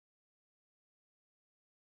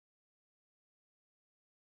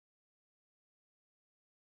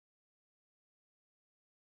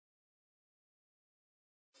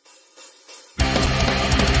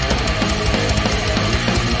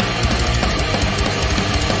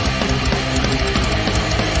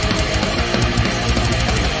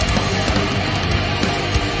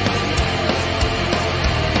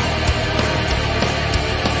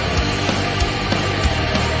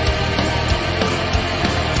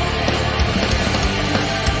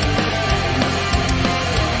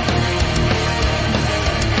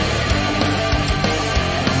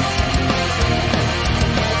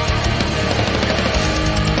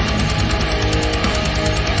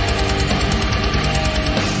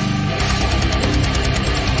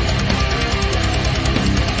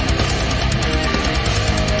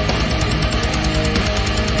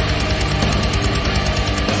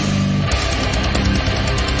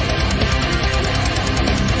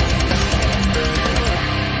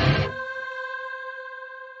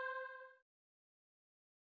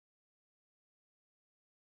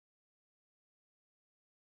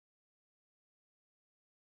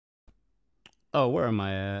Oh, where am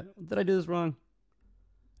I at? Did I do this wrong?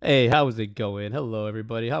 Hey, how is it going? Hello,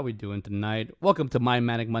 everybody. How we doing tonight? Welcome to my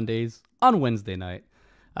Manic Mondays on Wednesday night.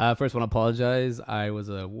 First, want to apologize. I was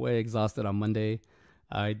way exhausted on Monday.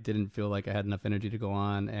 I didn't feel like I had enough energy to go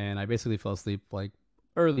on, and I basically fell asleep like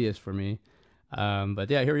early-ish for me. But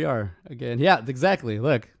yeah, here we are again. Yeah, exactly.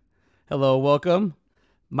 Look, hello, welcome.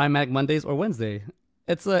 My Manic Mondays or Wednesday.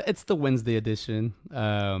 It's the Wednesday edition.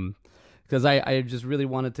 Because I just really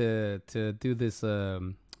wanted to do this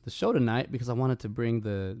the show tonight because I wanted to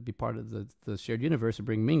be part of the shared universe and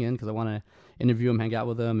bring Ming in because I want to interview him, hang out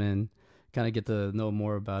with him, and kind of get to know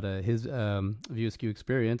more about his VSQ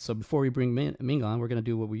experience. So before we bring Ming on, we're gonna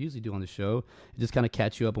do what we usually do on the show, just kind of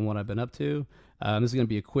catch you up on what I've been up to. This is gonna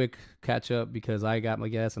be a quick catch up because I got my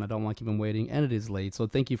guest and I don't want to keep him waiting, and it is late. So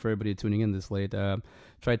thank you for everybody tuning in this late.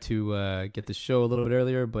 Tried to get the show a little bit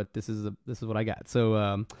earlier, but this is what I got.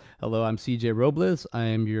 So hello, I'm CJ Robles. I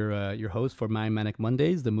am your host for My Manic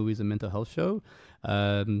Mondays, the movies and mental health show.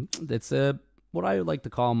 It's what I like to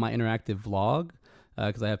call my interactive vlog.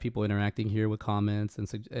 Because I have people interacting here with comments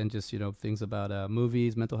and just things about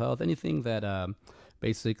movies, mental health, anything that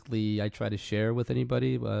basically I try to share with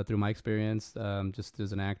anybody through my experience, just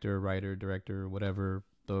as an actor, writer, director, whatever,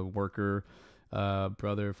 the worker,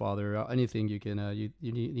 brother, father, anything you can you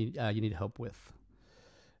need help with.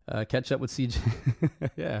 Catch up with CJ.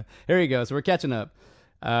 Yeah, here you go. So we're catching up.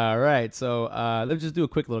 All right, so let's just do a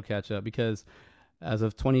quick little catch up because as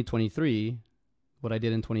of 2023, what I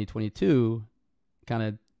did in 2022 kind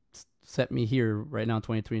of set me here right now in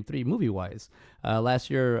 2023 movie wise.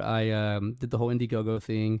 Last year I did the whole Indiegogo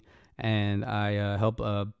thing and I helped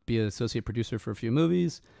be an associate producer for a few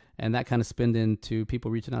movies, and that kind of spinned into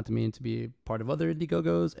people reaching out to me and to be part of other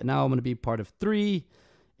Indiegogos, and now I'm going to be part of 3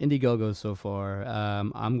 Indiegogos so far.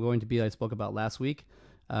 I'm going to be, I spoke about last week,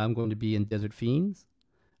 I'm going to be in Desert Fiends.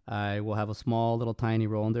 I will have a small little tiny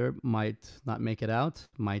role in there. Might not make it out.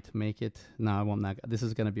 Might make it. No, I won't. Not. This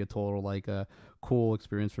is going to be a total cool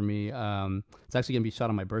experience for me. It's actually going to be shot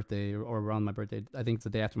on my birthday or around my birthday. I think it's the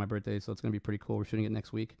day after my birthday, so it's going to be pretty cool. We're shooting it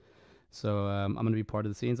next week, so I'm going to be part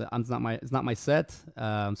of the scenes. It's not my set, so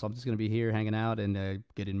I'm just going to be here hanging out and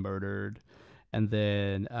getting murdered. And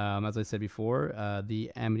then, as I said before,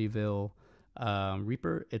 the Amityville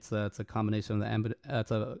Reaper. It's a combination of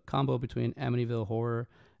it's a combo between Amityville Horror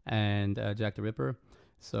and Jack the Ripper.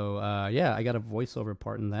 So yeah, I got a voiceover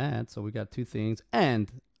part in that. So we got 2 things,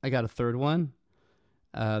 and I got a third one.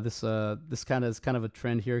 This kind of a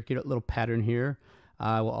trend here, get a little pattern here.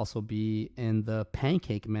 I will also be in the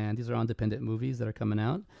Pancake Man. These are independent movies that are coming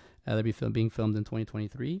out. They'll be being filmed in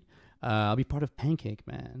 2023. I'll be part of Pancake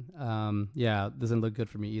Man. Yeah, doesn't look good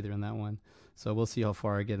for me either in that one. So we'll see how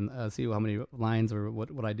far I get. See how many lines or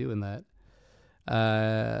what I do in that.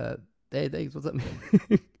 Hey, thanks. What's up?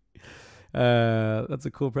 That's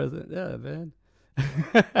a cool present. Yeah, man.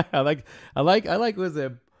 I like. Was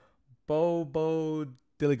it Bo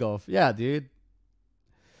Dilly Golf? Yeah, dude.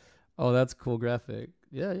 Oh, that's a cool graphic.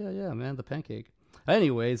 Yeah, man. The pancake.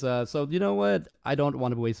 Anyways, so you know what? I don't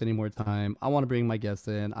want to waste any more time. I want to bring my guest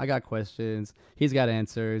in. I got questions. He's got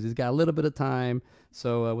answers. He's got a little bit of time.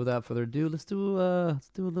 So without further ado, let's do a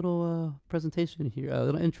little presentation here, a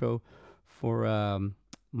little intro for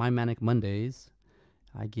My Manic Mondays.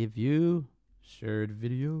 I give you shared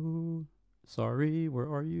video. Sorry,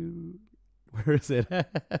 where are you? Where is it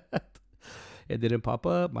at? It didn't pop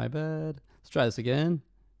up. My bad. Let's try this again.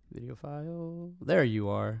 Video file. There you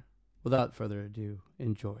are. Without further ado,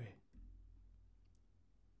 enjoy.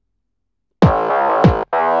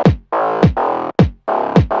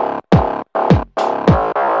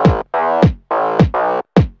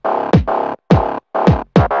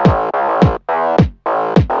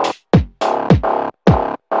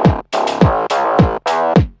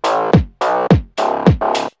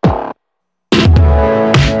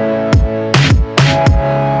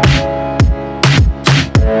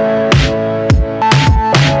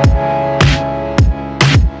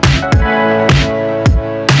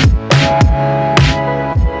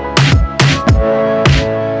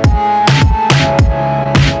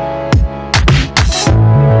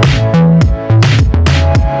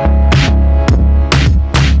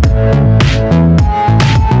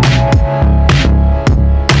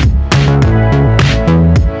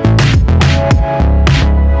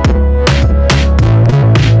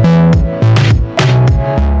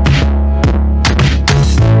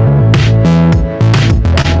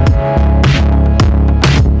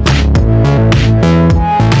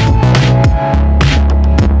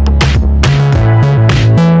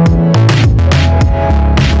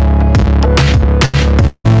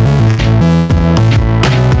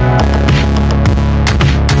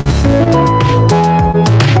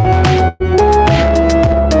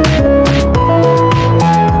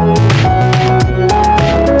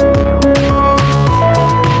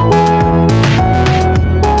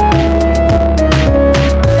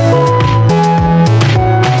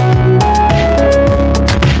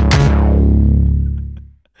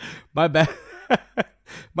 My bad.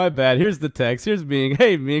 My bad. Here's the text. Here's Ming.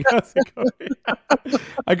 Hey Ming, how's it going?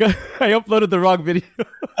 I uploaded the wrong video.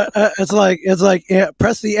 It's like yeah,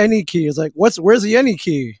 press the any key. It's like where's the any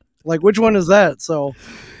key? Like which one is that? So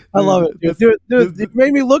I love it, dude. It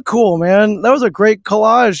made me look cool, man. That was a great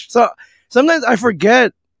collage. So sometimes I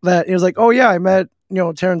forget that it was like, oh yeah, I met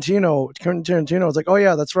Tarantino. It's like, oh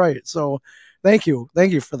yeah, that's right. So thank you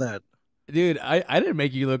for that. Dude, I didn't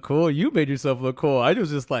make you look cool. You made yourself look cool. I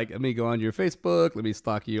was just like, let me go on your Facebook. Let me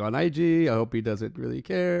stalk you on IG. I hope he doesn't really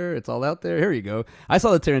care. It's all out there. Here you go. I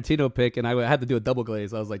saw the Tarantino pic, and I had to do a double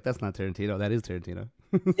glaze. I was like, that's not Tarantino. That is Tarantino.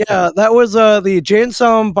 Yeah, that was the Jay and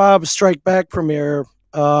Silent Bob Strike Back premiere,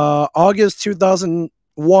 August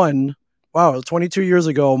 2001. Wow, it was 22 years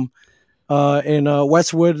ago in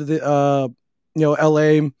Westwood,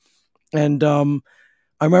 LA. And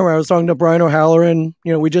I remember I was talking to Brian O'Halloran.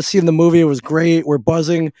 We just seen the movie. It was great. We're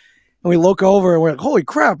buzzing. And we look over and we're like, holy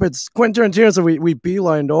crap, it's Quentin Tarantino. So we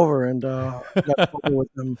beelined over and got talking with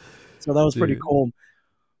him. So that was pretty cool.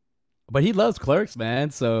 But he loves Clerks,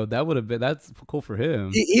 man. So that's cool for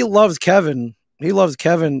him. He loves Kevin. He loves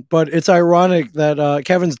Kevin. But it's ironic that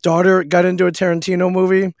Kevin's daughter got into a Tarantino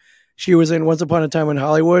movie. She was in Once Upon a Time in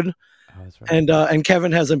Hollywood. Oh, that's right. And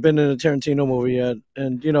Kevin hasn't been in a Tarantino movie yet.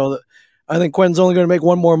 And, I think Quentin's only going to make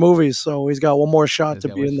one more movie, so he's got one more shot to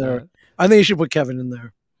be in there. I think you should put Kevin in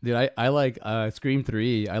there. Dude, I like Scream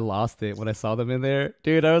 3. I lost it when I saw them in there.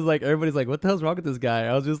 Dude, I was like, everybody's like, what the hell's wrong with this guy?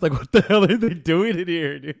 I was just like, what the hell are they doing in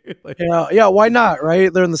here, dude? Like, yeah, why not,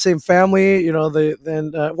 right? They're in the same family,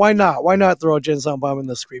 why not? Why not throw a Jay and Silent Bob in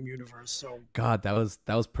the Scream universe? So God, that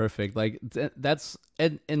was perfect. Like that's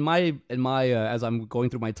in my as I'm going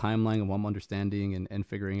through my timeline and what I'm understanding and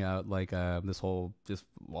figuring out like this whole just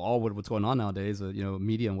all what's going on nowadays,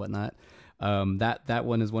 media and whatnot. That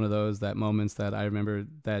one is one of those moments that I remember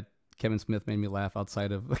that Kevin Smith made me laugh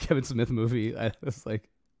outside of a Kevin Smith movie. I was like,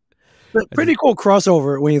 pretty cool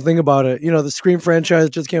crossover when you think about it. The Scream franchise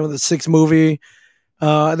just came with a 6th movie.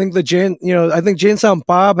 I think Jay and Silent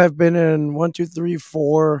Bob have been in 1, 2, 3,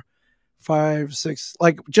 4, 5, 6,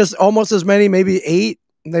 like just almost as many, maybe 8.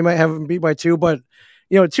 They might have them beat by 2, but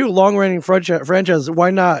 2 long-running franchises. Why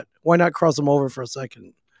not cross them over for a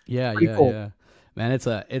second? Yeah, cool. Yeah. Man, it's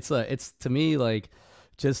to me like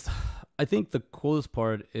just I think the coolest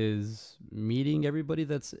part is meeting everybody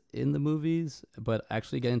that's in the movies, but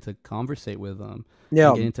actually getting to conversate with them.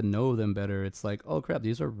 Yeah, getting to know them better. It's like, oh crap,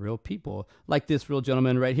 these are real people. Like this real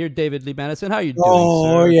gentleman right here, David Lee Madison. How you doing,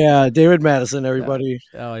 Oh sir? Yeah, David Madison, everybody.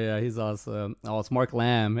 Yeah. Oh yeah, he's awesome. Oh, it's Mark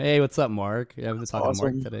Lamb. Hey, what's up, Mark? Yeah, we've been talking to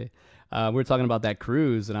Mark today. We were talking about that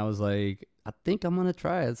cruise, and I was like, I think I'm gonna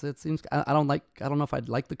try it. It seems I don't know if I'd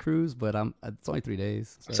like the cruise, but it's only 3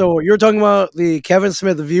 days. So you're talking about the Kevin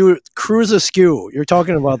Smith View Cruise Askew. You're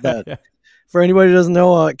talking about that. Yeah. For anybody who doesn't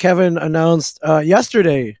know, Kevin announced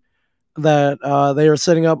yesterday that they are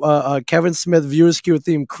setting up a Kevin Smith View Askew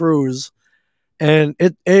themed cruise, and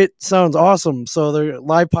it sounds awesome. So they're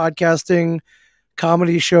live podcasting,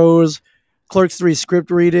 comedy shows, Clerks 3 script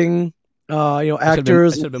reading,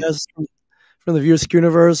 actors from the View Askew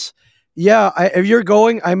universe. Yeah, if you're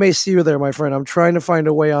going, I may see you there, my friend. I'm trying to find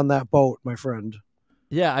a way on that boat, my friend.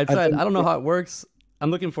 Yeah, I tried. I don't know how it works.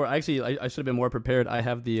 I'm looking for. Actually, I should have been more prepared. I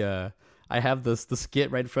have the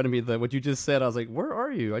skit right in front of me. What you just said. I was like, where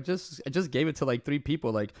are you? I just gave it to like 3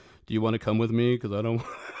 people. Like, do you want to come with me? Because I don't.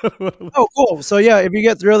 Oh, cool. So yeah, if you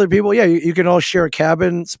get 3 other people, yeah, you can all share a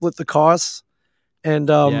cabin, split the costs, and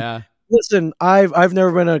yeah. Listen, I've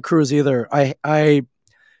never been on a cruise either. I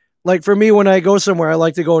like for me, when I go somewhere, I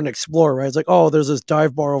like to go and explore, right? It's like, oh, there's this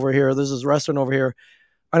dive bar over here. There's this restaurant over here.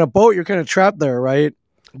 On a boat, you're kind of trapped there, right?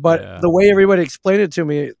 But the way everybody explained it to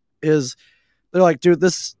me is they're like, dude,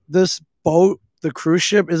 this boat, the cruise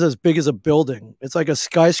ship is as big as a building. It's like a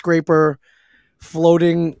skyscraper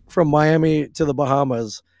floating from Miami to the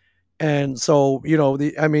Bahamas. And so,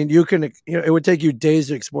 you can, it would take you days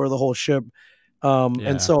to explore the whole ship.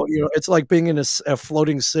 And so, it's like being in a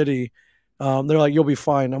floating city. They're like, you'll be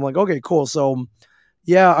fine. I'm like, okay, cool. So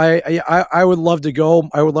yeah, I would love to go.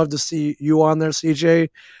 I would love to see you on there, CJ.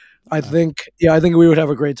 I think we would have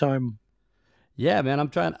a great time. Yeah, man, I'm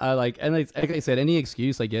trying. Like I said, any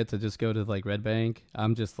excuse I get to just go to like Red Bank,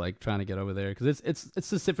 I'm just like trying to get over there because it's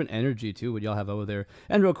this different energy too. What y'all have over there.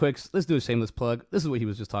 And real quick, let's do a shameless plug. This is what he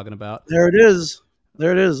was just talking about. There it is.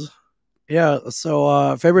 Yeah.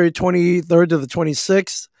 So February 23rd to the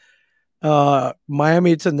 26th,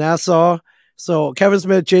 Miami to Nassau. So Kevin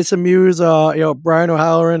Smith, Jason Mewes, Brian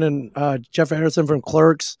O'Halloran, and Jeff Anderson from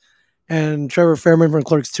Clerks, and Trevor Fairman from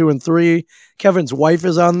Clerks 2 and 3. Kevin's wife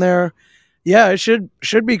is on there. Yeah, it should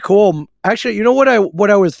be cool. Actually, you know what I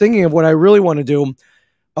was thinking of, what I really want to do?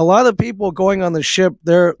 a lot of the people going on the ship,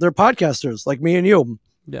 they're podcasters like me and you.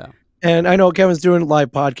 Yeah. And I know Kevin's doing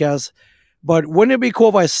live podcasts, but wouldn't it be cool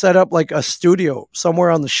if I set up like a studio somewhere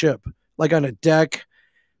on the ship, like on a deck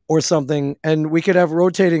or something, and we could have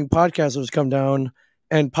rotating podcasters come down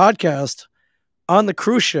and podcast on the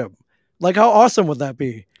cruise ship? Like, how awesome would that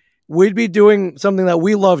be? We'd be doing something that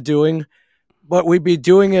we love doing, but we'd be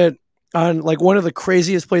doing it on like one of the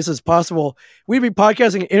craziest places possible. We'd be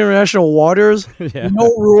podcasting in international waters, Yeah. no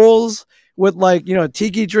rules, with like, you know, a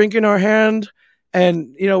tiki drink in our hand.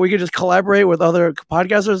 And, you know, we could just collaborate with other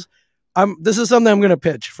podcasters. This is something I'm going to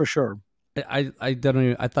pitch for sure. I don't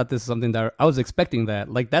even, I thought this is something that I was expecting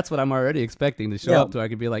that. Like, that's what I'm already expecting to show up to. I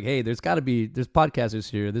could be like, hey, there's podcasters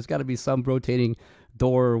here. There's got to be some rotating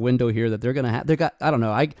door or window here that they're going to have. I don't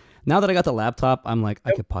know. Now that I got the laptop, I'm like,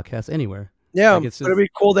 I could podcast anywhere. Yeah. Like, it'd be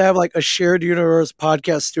cool to have like a shared universe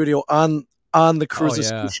podcast studio on the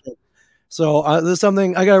cruises. Oh, yeah. So this is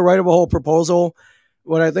something I got to write up a whole proposal.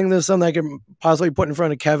 When I think there's something I can possibly put in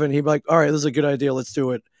front of Kevin, he'd be like, all right, this is a good idea. Let's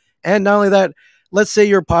do it. And not only that, let's say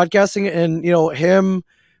you're podcasting and, you know, him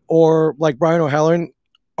or like Brian O'Halloran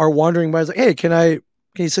are wandering by. Like, hey, can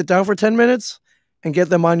you sit down for 10 minutes and get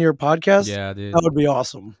them on your podcast? Yeah, dude. That would be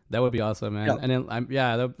awesome. That would be awesome, man. Yeah. And then,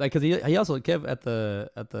 like, cause he also, Kev at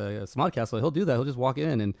the Smart Castle, he'll do that. He'll just walk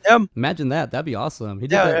in and imagine that. That'd be awesome. He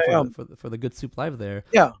did that for the Good Soup Live there.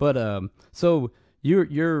 Yeah. But, so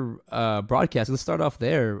you're broadcasting. Let's start off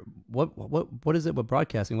there. What is it with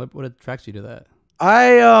broadcasting? What attracts you to that?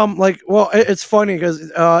 It's funny because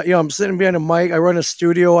you know, I'm sitting behind a mic. I run a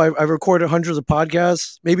studio. I've recorded hundreds of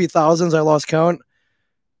podcasts, maybe thousands. I lost count,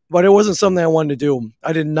 but it wasn't something I wanted to do.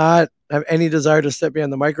 I did not have any desire to step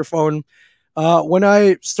behind the microphone. When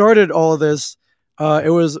I started all of this,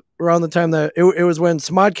 it was around the time that it was when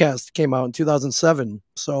Smodcast came out in 2007.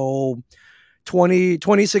 So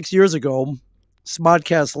 26 years ago,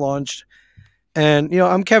 Smodcast launched. And, you know,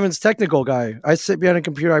 I'm Kevin's technical guy. I sit behind a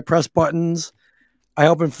computer. I press buttons. I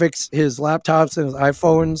help him fix his laptops and his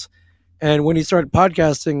iPhones. And when he started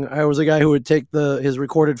podcasting, I was a guy who would take his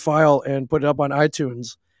recorded file and put it up on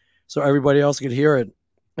iTunes so everybody else could hear it.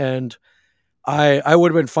 And I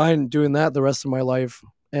would have been fine doing that the rest of my life.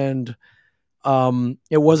 And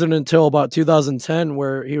it wasn't until about 2010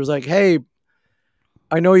 where he was like, hey,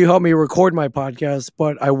 I know you helped me record my podcast,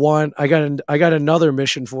 but I got another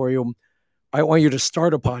mission for you. I want you to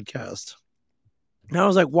start a podcast. And I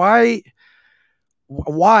was like, why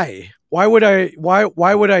would I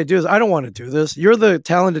do this? I don't want to do this. You're the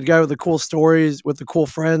talented guy with the cool stories, with the cool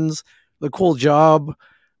friends, the cool job,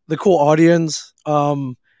 the cool audience.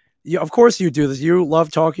 Of course you do this. You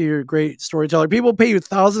love talking. You're a great storyteller. People pay you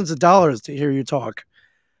thousands of dollars to hear you talk.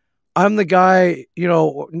 I'm the guy, you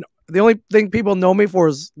know, the only thing people know me for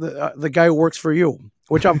is the guy who works for you,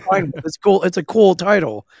 which I'm fine with. It's cool. It's a cool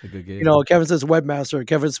title. You know, Kevin says webmaster,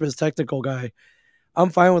 Kevin Smith's technical guy. I'm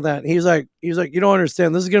fine with that. He's like, you don't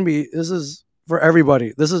understand. This is for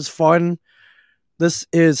everybody. This is fun. This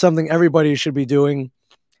is something everybody should be doing.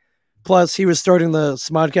 Plus, he was starting the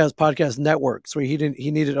Smodcast podcast network, so he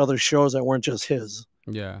needed other shows that weren't just his.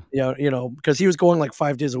 Yeah. Yeah, you know, because he was going like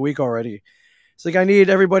 5 days a week already. It's like, I need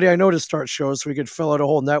everybody I know to start shows so we could fill out a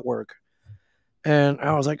whole network. And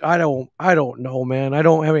I was like, I don't know, man. I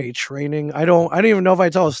don't have any training. I don't even know if I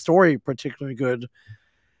tell a story particularly good.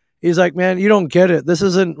 He's like, man, you don't get it. This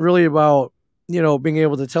isn't really about, you know, being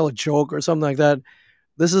able to tell a joke or something like that.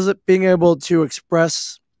 This is being able to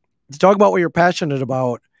talk about what you're passionate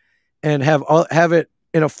about and have it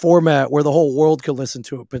in a format where the whole world could listen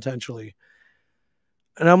to it potentially.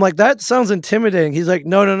 And I'm like, that sounds intimidating. He's like,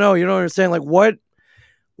 no, you don't understand. Like, what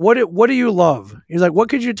do you love? He's like, what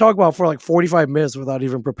could you talk about for like 45 minutes without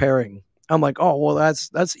even preparing? I'm like, oh, well,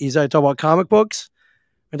 that's easy. I talk about comic books.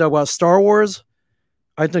 I talk about Star Wars.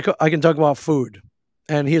 I think I can talk about food.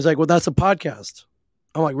 And he's like, well, that's a podcast.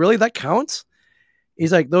 I'm like, really? That counts?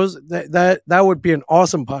 He's like, that would be an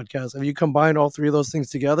awesome podcast if you combine all three of those things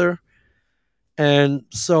together. And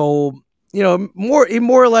so, you know, more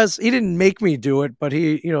or less, he didn't make me do it, but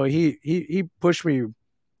he pushed me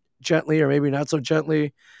gently, or maybe not so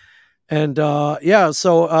gently. And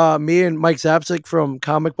so me and Mike Zapcic from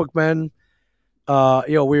Comic Book Men,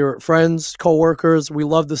 you know, we were friends, co-workers. We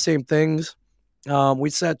loved the same things. We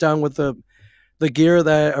sat down with the gear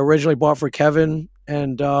that I originally bought for Kevin,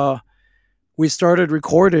 and we started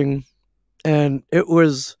recording, and it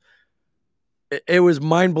was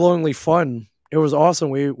mind-blowingly fun. It was awesome.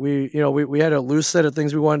 We had a loose set of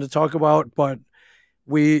things we wanted to talk about, but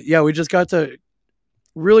we just got to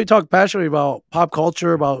really talk passionately about pop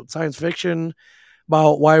culture, about science fiction,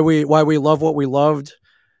 about why we love what we loved.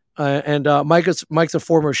 And Mike's a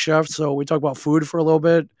former chef, so we talk about food for a little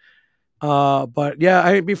bit. But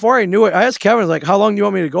yeah, before I knew it, I asked Kevin, I was like, how long do you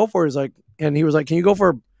want me to go for? And he was like, can you go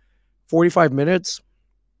for 45 minutes?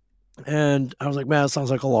 And I was like, man, that sounds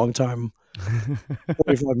like a long time.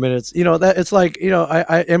 45 minutes. That it's like,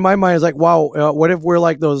 I in my mind, it's like, wow, what if we're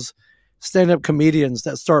like those stand-up comedians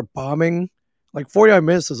that start bombing? Like 45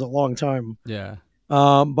 minutes is a long time. Yeah.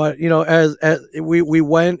 But as we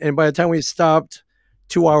went, and by the time we stopped,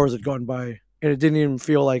 2 hours had gone by, and it didn't even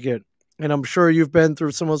feel like it. And I'm sure you've been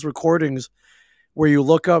through some of those recordings where you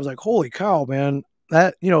look up, it's like, holy cow, man,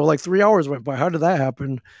 that, like 3 hours went by. How did that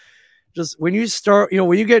happen? Just when you start,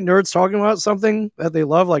 when you get nerds talking about something that they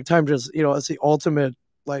love, like time just, it's the ultimate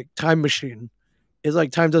like time machine. It's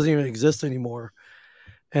like time doesn't even exist anymore.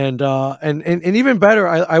 And even better,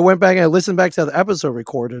 I went back and I listened back to the episode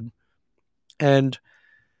recorded, and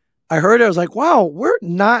I heard it. I was like, wow, we're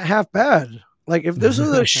not half bad. Like if this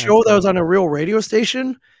was a show that was on a real radio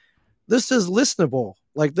station, this is listenable.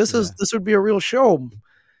 Like this would be a real show.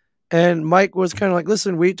 And Mike was kind of like,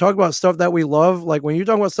 listen, we talk about stuff that we love. Like when you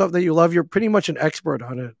talk about stuff that you love, you're pretty much an expert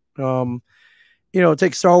on it.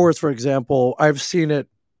 Take Star Wars, for example. I've seen it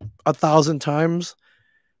 1,000 times.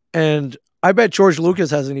 And I bet George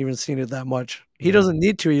Lucas hasn't even seen it that much. He doesn't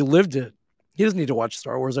need to. He lived it. He doesn't need to watch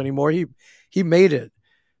Star Wars anymore. He made it.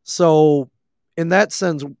 So in that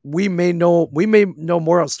sense, we may know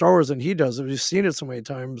more about Star Wars than he does if we've seen it so many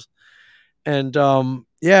times. And I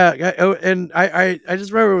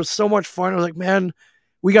just remember it was so much fun. I was like, man,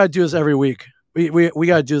 we got to do this every week. We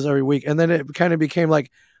got to do this every week. And then it kind of became like,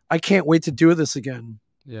 I can't wait to do this again.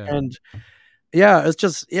 Yeah. And it's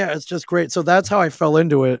just great. So that's how I fell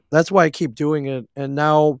into it. That's why I keep doing it. And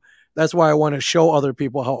now that's why I want to show other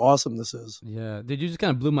people how awesome this is. Yeah. Dude, you just kind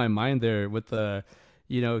of blew my mind there with the,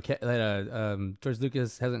 George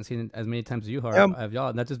Lucas hasn't seen it as many times as you have, y'all.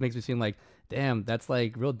 And that just makes me seem like, damn, that's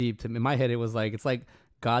like real deep to me. In my head, it was like, it's like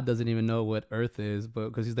God doesn't even know what Earth is, but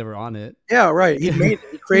because he's never on it. Yeah, right. He made it.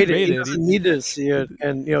 He created it. He doesn't need to see it.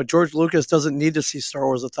 And, George Lucas doesn't need to see Star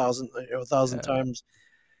Wars 1,000 times.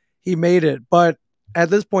 He made it. But at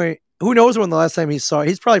this point, who knows when the last time he saw it?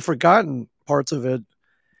 He's probably forgotten parts of it.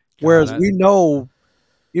 Whereas we know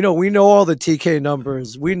all the TK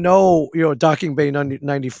numbers. We know, Docking Bay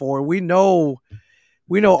 94. We know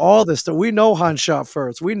all this stuff. We know Han shot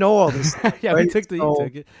first. We know all this stuff. Yeah, right? he took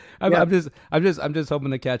it. I'm just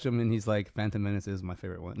hoping to catch him, and he's like, Phantom Menace is my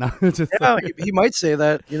favorite one. He might say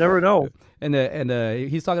that. You never know. And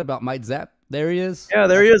he's talking about Mike Zap. There he is. Yeah,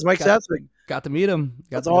 there he is, Mike Zapcic. Got to meet him.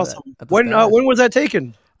 That's awesome. When was that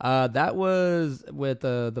taken? That was with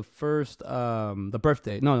the first the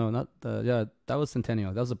birthday. No, not the that was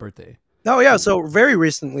Centennial. That was the birthday. Oh yeah, so very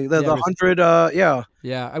recently. The 100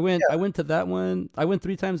 Yeah, I went to that one. I went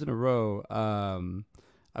 3 times in a row.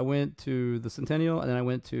 I went to the Centennial, and then I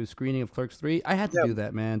went to screening of Clerks 3. I had to do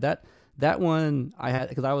that, man. That one I had,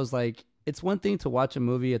 because I was like, it's one thing to watch a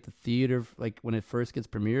movie at the theater, like when it first gets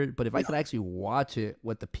premiered, but if I could actually watch it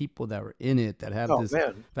with the people that were in it that have this,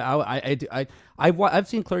 man. But I've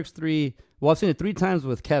seen Clerks 3. Well, I've seen it 3 times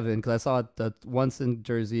with Kevin, because I saw it once in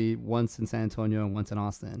Jersey, once in San Antonio, and once in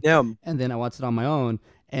Austin. Yeah. And then I watched it on my own,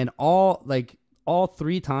 and all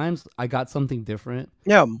 3 times I got something different.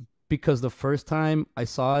 Yeah. Because the first time I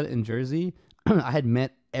saw it in Jersey, I had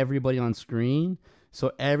met everybody on screen,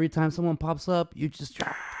 so every time someone pops up, you just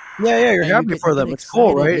you're happy for them. It's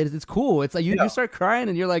cool, right? It's cool. It's like you start crying,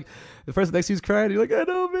 and you're like, the person next to you's crying, and you're like, I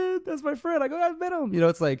know, man, that's my friend. I go, I met him.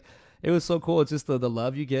 It's like, it was so cool. It's just the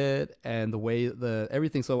love you get and the way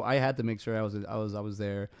everything. So I had to make sure I was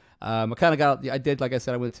there. I kind of I did, like I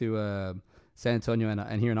said, I went to San Antonio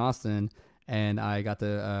and here in Austin, and I got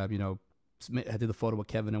to I did the photo with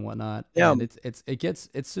Kevin and whatnot. Yeah, and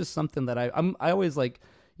it's just something that I always like.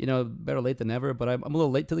 Better late than never, but I'm a little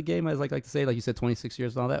late to the game, as I like to say, like you said, 26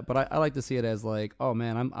 years and all that. But I like to see it as like, oh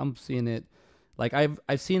man, I'm seeing it. Like I've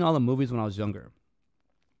seen all the movies when I was younger,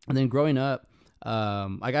 and then growing up,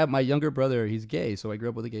 I got my younger brother. He's gay, so I grew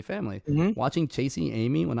up with a gay family. Mm-hmm. Watching Chasing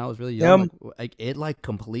Amy when I was really young, it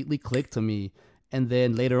completely clicked to me. And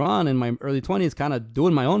then later on in my early 20s, kind of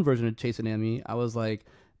doing my own version of Chasing Amy, I was like,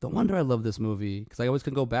 no wonder I love this movie, because I always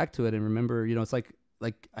can go back to it and remember. It's like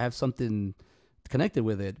I have something connected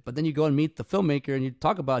with it. But then you go and meet the filmmaker and you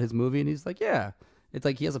talk about his movie, and he's like, yeah, it's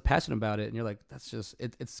like he has a passion about it, and you're like, that's just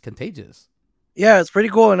it's contagious. Yeah, it's pretty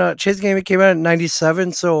cool. And Chasing Amy came out in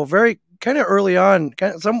 '97, so very kind of early on,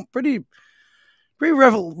 kind of some pretty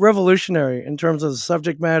revolutionary in terms of the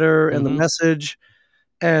subject matter and the message.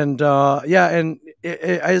 And and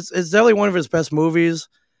it's definitely one of his best movies.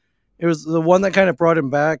 It was the one that kind of brought him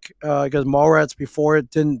back because Mallrats before it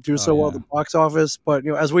didn't do so well at the box office. But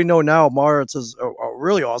as we know now, Mallrats is a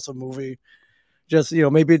really awesome movie. Just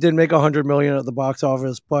maybe it didn't make 100 million at the box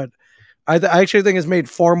office, but I actually think it's made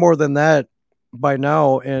far more than that by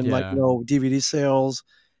now, and DVD sales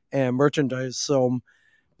and merchandise. So,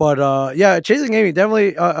 but Chasing Amy,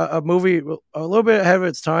 definitely a movie a little bit ahead of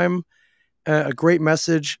its time. A great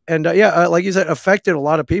message, and like you said, affected a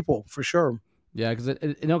lot of people for sure. Yeah,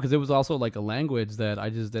 because it was also like a language that I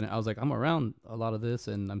just didn't. I was like, I'm around a lot of this,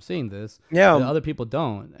 and I'm seeing this. Yeah, other people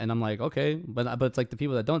don't, and I'm like, okay, but it's like the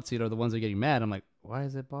people that don't see it are the ones that are getting mad. I'm like, why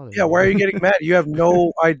is it bothering? Yeah, why are you getting mad? You have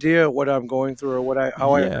no idea what I'm going through or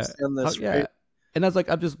how I understand this. Right? And I was like,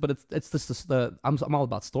 it's just I'm all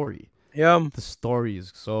about story. Yeah, the story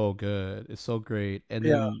is so good. It's so great, and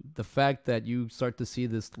then the fact that you start to see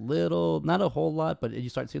this little, not a whole lot, but you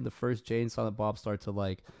start seeing the first Jay and Silent Bob start to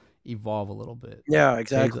like evolve a little bit. Yeah,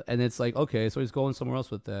 exactly. And it's like, okay, so he's going somewhere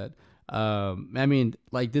else with that. I mean,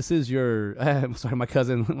 like, this is your I'm sorry, my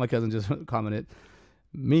cousin just commented,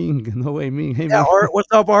 Ming, no way, Ming. Hey, yeah, Ming. Art,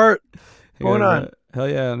 what's up, Art? What's going on? Hell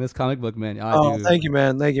yeah, Miss Comic Book Man. Thank you,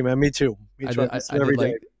 man. Me too. Me too. I every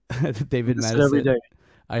day. David Madison. Every day.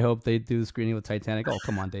 I hope they do the screening with Titanic. Oh,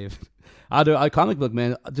 come on, Dave. I'll do a Comic Book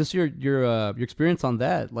Man. Just your experience on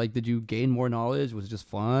that. Like, did you gain more knowledge? Was it just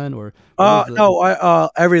fun or? No,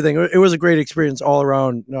 everything. It was a great experience all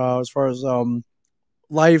around as far as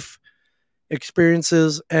life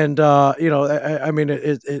experiences, and I mean,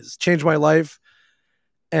 it's changed my life,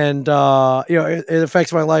 and it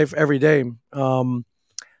affects my life every day. They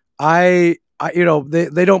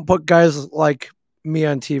don't put guys like me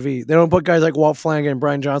on TV. They don't put guys like Walt Flanagan,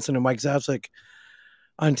 Brian Johnson, and Mike Zapcic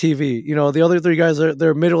on TV. The other three guys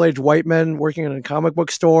they're middle-aged white men working in a comic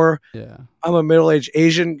book store. Yeah, I'm a middle-aged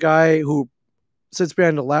Asian guy who sits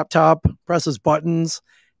behind a laptop, presses buttons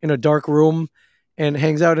in a dark room, and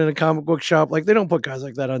hangs out in a comic book shop. Like, they don't put guys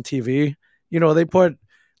like that on TV. They put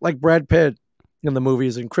like Brad Pitt in the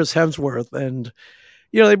movies and Chris Hemsworth, and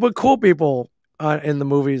they put cool people in the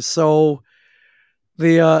movies. So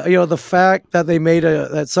the fact that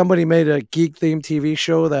that somebody made a geek themed TV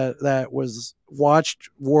show that was watched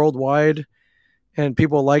worldwide and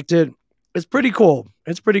people liked it, it's pretty cool.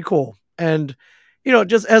 It's pretty cool. And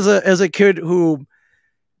just as a kid who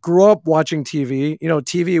grew up watching TV,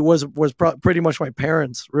 TV was pretty much my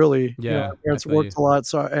parents, really. Yeah, my parents worked a lot,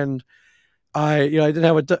 so and I didn't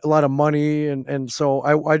have a lot of money, and so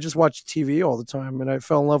I just watched TV all the time, and I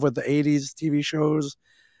fell in love with the 80s TV shows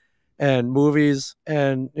and movies,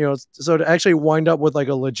 and so to actually wind up with like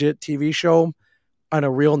a legit TV show on a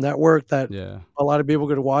real network that a lot of people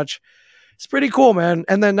could watch, it's pretty cool, man.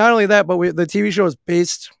 And then not only that, but the TV show is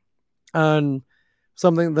based on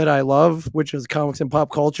something that I love, which is comics and pop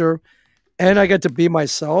culture, and I get to be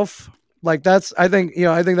myself. Like, I think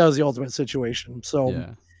that was the ultimate situation.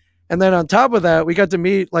 So, and then on top of that, we got to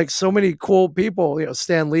meet like so many cool people.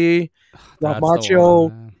 Stan Lee, Rob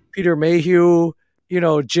Macchio, Peter Mayhew,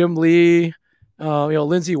 Jim Lee,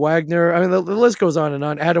 Lindsay Wagner. I mean, the list goes on and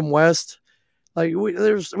on. Adam West. Like,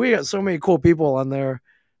 we got so many cool people on there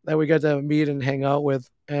that we got to meet and hang out with,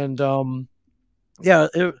 and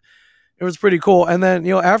it was pretty cool. And then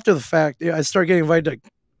after the fact, I started getting invited to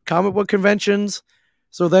comic book conventions,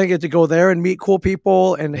 so then I get to go there and meet cool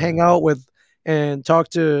people and hang out with and talk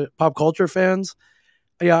to pop culture fans.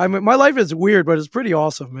 Yeah, I mean, my life is weird, but it's pretty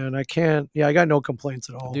awesome, man. I got no complaints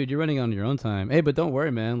at all. Dude, you're running on your own time. Hey, but don't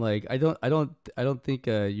worry, man. Like, I don't think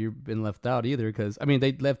you've been left out either, because I mean,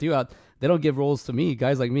 they left you out. They don't give roles to me,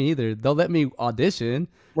 guys like me either. They'll let me audition,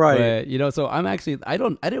 right? But, so I'm actually I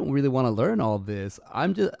didn't really want to learn all of this.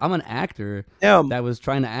 I'm an actor that was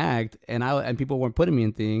trying to act, and people weren't putting me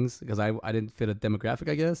in things because I didn't fit a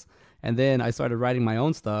demographic, I guess. And then I started writing my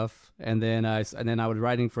own stuff, and then I was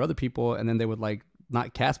writing for other people, and then they would like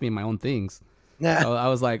not cast me in my own things. Yeah. So I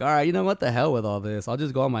was like, all right, what the hell with all this? I'll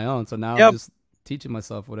just go on my own. So now I'm just teaching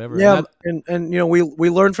myself whatever. Yeah, and we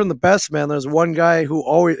learn from the best, man. There's one guy who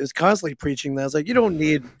always is constantly preaching that. It's like, you don't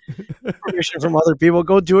need permission from other people.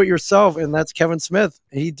 Go do it yourself. And that's Kevin Smith.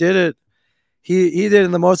 He did it. He did it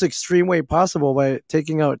in the most extreme way possible by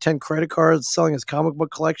taking out 10 credit cards, selling his comic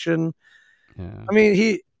book collection. Yeah. I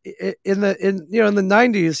mean, in the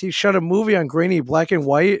 90s, he shot a movie on grainy black and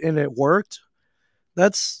white, and it worked.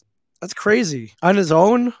 That's crazy on his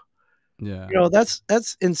own. Yeah, that's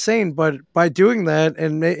insane. But by doing that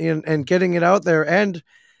and getting it out there and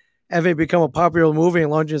having it become a popular movie and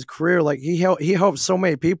launching his career, like he helped so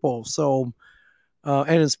many people. So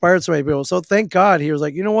and inspired so many people. So thank God he was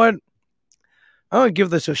like, you know what, I'm gonna give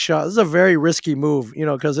this a shot. This is a very risky move,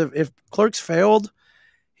 because if Clerks failed,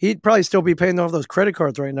 he'd probably still be paying off those credit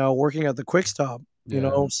cards right now, working at the Quick Stop. You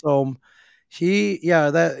know, so he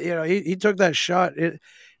took that shot.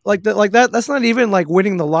 That's not even like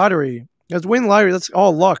winning the lottery. Because winning the lottery, that's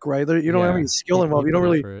all luck, right? You don't have any skill involved. You don't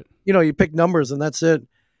really, you pick numbers and that's it.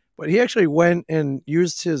 But he actually went and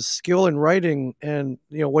used his skill in writing and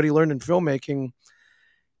what he learned in filmmaking,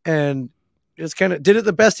 and just kind of did it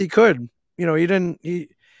the best he could. He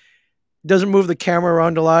doesn't move the camera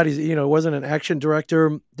around a lot. He wasn't an action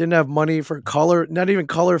director. Didn't have money for color, not even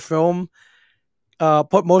color film.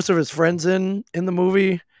 Put most of his friends in the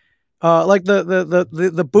movie. Like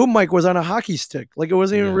the boom mic was on a hockey stick. Like it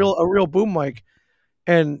wasn't even a real boom mic.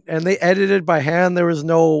 And they edited by hand. There was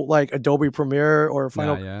no like Adobe Premiere or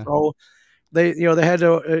Final Control. They they had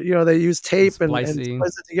to they used tape and splice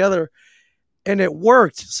it together, and it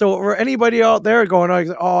worked. So for anybody out there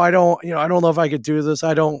going, oh, I don't know if I could do this.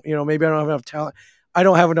 I don't maybe I don't have enough talent. I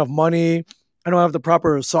don't have enough money. I don't have the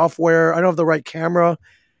proper software. I don't have the right camera.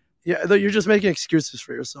 Yeah, you're just making excuses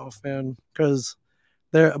for yourself, man. Because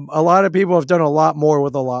a lot of people have done a lot more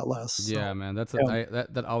with a lot less. So, yeah, man,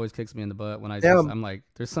 that always kicks me in the butt when I'm like,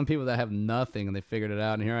 there's some people that have nothing and they figured it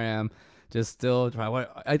out, and here I am, just still trying.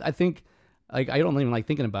 I think like I don't even like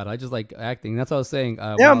thinking about it. I just like acting. That's what I was saying.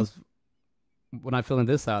 When I filling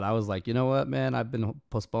this out, I was like, you know what, man, I've been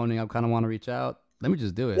postponing. I kind of want to reach out. Let me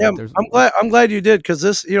just do it. Yeah, I'm glad you did, because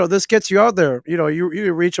this gets you out there.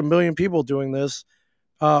 You reach 1 million people doing this.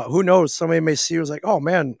 Who knows? Somebody may see you as like, oh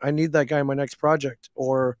man, I need that guy in my next project,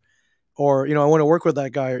 or I want to work with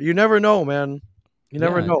that guy. You never know, man. You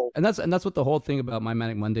never know. And that's what the whole thing about my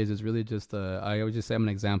Manic Mondayz is really just. I always just say I'm an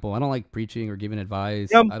example. I don't like preaching or giving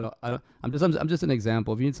advice. I'm just an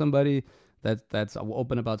example. If you need somebody that's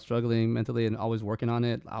open about struggling mentally and always working on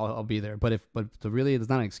it, I'll be there. But really, it's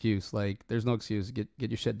not an excuse. Like there's no excuse. Get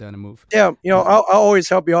your shit done and move. Yeah, I'll always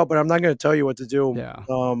help you out, but I'm not going to tell you what to do. Yeah.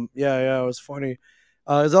 It was funny.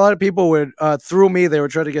 There's a lot of people through me, they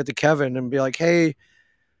would try to get to Kevin and be like, hey,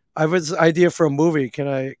 I have this idea for a movie. Can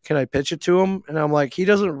I pitch it to him? And I'm like, he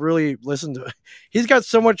doesn't really listen to it. He's got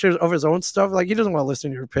so much of his own stuff. Like he doesn't want to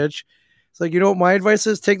listen to your pitch. It's like, what my advice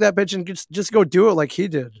is? Take that pitch and just go do it like he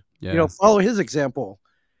did. Yeah. Follow his example.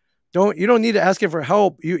 You don't need to ask him for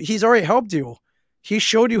help. He's already helped you. He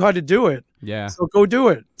showed you how to do it. Yeah. So go do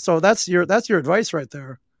it. So that's your advice right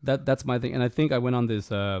there. That's my thing. And I think I went on this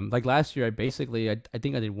like last year. I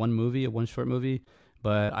think I did one short movie,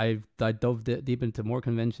 but I dove deep into more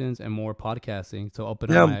conventions and more podcasting to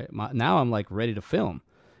open up now I'm like ready to film.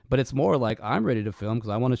 But it's more like I'm ready to film because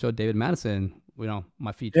I want to show David Madison,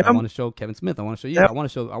 my feature. I want to show Kevin Smith. I want to show you. I want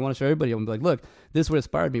to show everybody. I'm like, look, this is what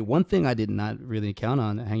inspired me. One thing I did not really count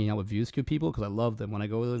on hanging out with ViewSkew people, because I love them. When I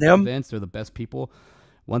go to those events, they're the best people.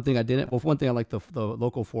 One thing I like the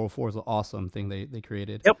local 404 is an awesome thing they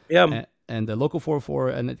created. Yep. Yeah. And the local 404,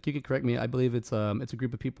 and you can correct me, I believe it's a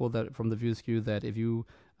group of people that from the ViewSkew that if you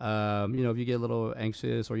if you get a little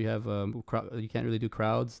anxious or you have you can't really do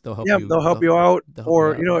crowds, they'll help you. Yeah, they'll help you out.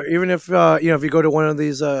 Or even if if you go to one of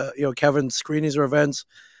these Kevin's screenings or events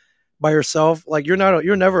by yourself, like you're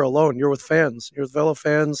never alone. You're with fans. You're with fellow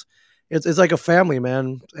fans. It's like a family,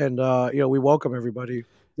 man. And we welcome everybody.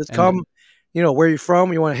 Just come. Where you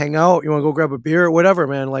from? You want to hang out? You want to go grab a beer? Whatever,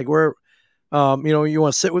 man. Like we're, you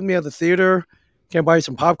want to sit with me at the theater? Can buy you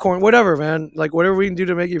some popcorn? Whatever, man. Like whatever we can do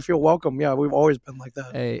to make you feel welcome. Yeah, we've always been like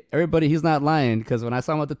that. Hey, everybody, he's not lying, because when I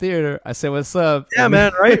saw him at the theater, I said, "What's up?" Yeah,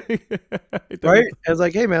 man. Right. Right. I was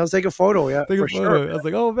like, "Hey, man, let's take a photo." Yeah, for sure. I was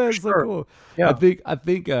like, "Oh man, it's so cool." Yeah. I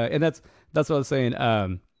think, and that's what I was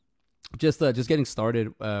saying. Just getting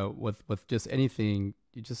started with just anything,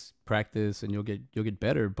 you just practice and you'll get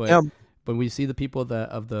better. But when we see the people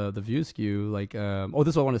of the ViewSkew, like this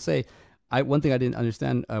is what I want to say. One thing I didn't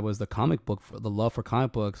understand was the comic book, the love for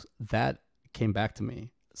comic books that came back to me.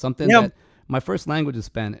 Something that my first language is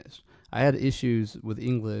Spanish. I had issues with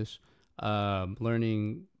English,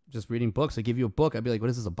 learning, just reading books. They give you a book, I'd be like, "What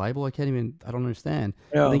is this? A Bible? I don't understand."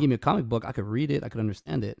 Yeah. They give me a comic book, I could read it, I could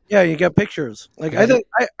understand it. Yeah, you get pictures. Like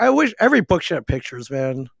I wish every book should have pictures,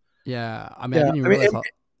 man. Yeah, I mean,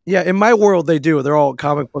 yeah, in my world they do. They're all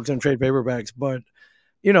comic books and trade paperbacks, but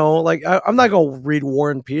like I'm not gonna read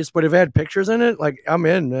War and Peace, but if it had pictures in it, like I'm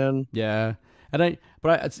in, man. Yeah,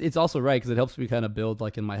 it's also right, because it helps me kind of build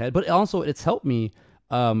like in my head, but also it's helped me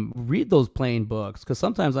read those plain books, because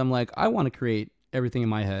sometimes I'm like, I want to create everything in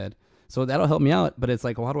my head, so that'll help me out. But it's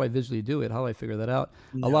like, well, how do I visually do it? How do I figure that out?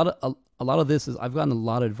 Yeah. A lot of this is I've gotten a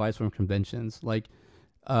lot of advice from conventions. Like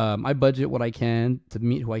I budget what I can to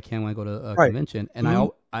meet who I can when I go to a convention,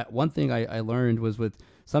 and one thing I learned was with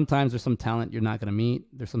sometimes there's some talent you're not going to meet.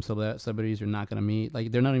 There's some celebrities you're not going to meet.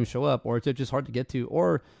 Like they're not even show up, or it's just hard to get to,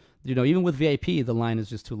 or you know, even with VIP, the line is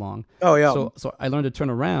just too long. Oh yeah. So I learned to turn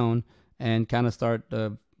around and kind of start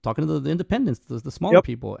talking to the independents, the smaller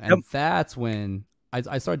people, and that's when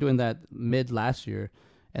I started doing that mid last year,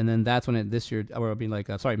 and then that's when this year, or I mean like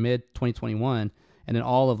mid 2021, and then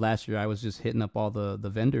all of last year I was just hitting up all the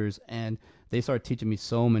vendors, and they started teaching me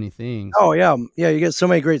so many things. Oh yeah, yeah. You get so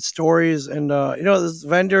many great stories, and you know, the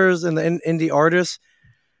vendors and the indie artists,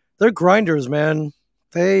 they're grinders, man.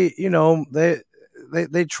 They, you know,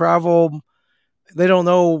 they travel. They don't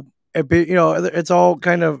know. You know, it's all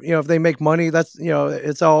kind of, you know, if they make money, that's, you know,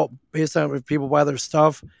 it's all based on if people buy their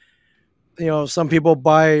stuff. You know, some people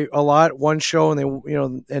buy a lot one show and they, you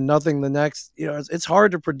know, and nothing the next. You know, it's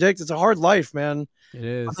hard to predict. It's a hard life, man. It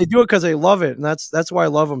is. But they do it because they love it, and that's why I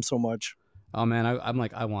love them so much. Oh man, I'm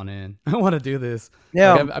like, I want in. I want to do this.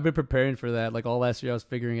 Yeah, like, I've been preparing for that. Like all last year, I was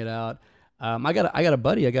figuring it out. I got a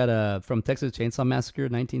buddy. I got from Texas Chainsaw Massacre,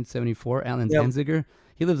 1974, Alan Danziger.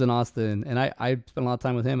 He lives in Austin, and I spent a lot of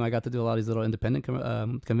time with him. I got to do a lot of these little independent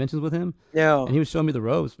conventions with him. Yeah, and he was showing me the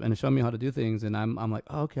ropes and showing me how to do things, and I'm like,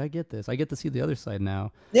 oh, okay, I get this. I get to see the other side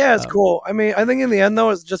now. Yeah, it's cool. I mean, I think in the end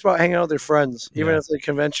though, it's just about hanging out with your friends. Even at the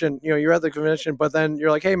convention, you know, you're at the convention, but then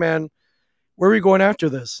you're like, hey man, where are we going after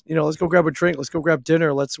this? You know, let's go grab a drink. Let's go grab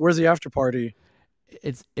dinner. Where's the after party?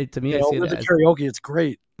 To me, you I see it as karaoke. It's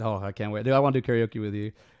great. Oh, I can't wait. Dude, I want to do karaoke with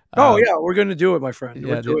you. Oh yeah, we're gonna do it, my friend.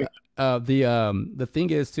 Yeah, the thing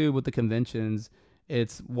is too with the conventions,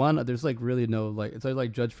 it's one, there's like really no, like, it's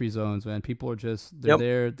like judge free zones, man. People are just, they're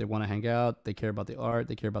there, they want to hang out, they care about the art,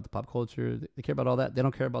 they care about the pop culture, they care about all that. They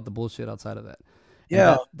don't care about the bullshit outside of that.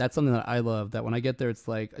 Yeah, that's something that I love. That when I get there, it's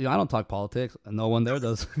like, you know, I don't talk politics, and no one there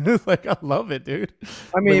does. It's like, I love it, dude.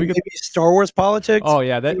 I mean, maybe Star Wars politics. Oh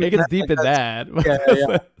yeah, it gets deep in that.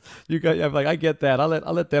 Yeah. You got, I'm like, I get that. I'll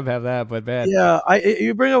let them have that, but man. Yeah,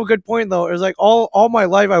 you bring up a good point though. It's like all my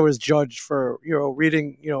life I was judged for, you know,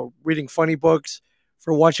 reading funny books,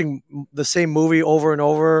 for watching the same movie over and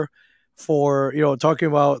over, for, you know, talking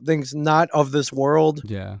about things not of this world.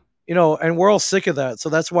 Yeah. You know, and we're all sick of that. So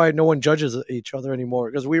that's why no one judges each other anymore,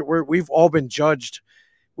 because we've all been judged.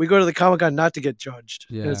 We go to the Comic-Con not to get judged.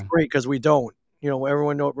 Yeah. And it's great because we don't. You know,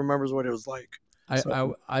 everyone remembers what it was like.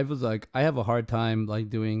 I was like, I have a hard time like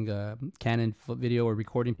doing Canon video or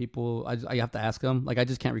recording people. I have to ask them. Like, I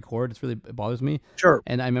just can't record. It bothers me. Sure.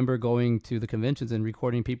 And I remember going to the conventions and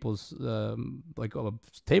recording people's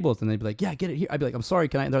tables, and they'd be like, "Yeah, get it here." I'd be like, "I'm sorry,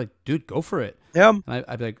 can I?" And they're like, "Dude, go for it." Yeah. And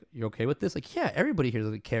I'd be like, "You're okay with this?" Like, "Yeah, everybody here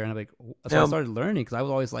doesn't care." And I'm like, so I started learning, because I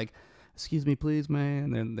was always like, "Excuse me, please, man."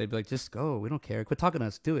 And then they'd be like, "Just go. We don't care. Quit talking to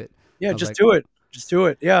us. Do it." Yeah, just do it. Just do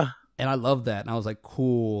it. Yeah. And I love that. And I was like,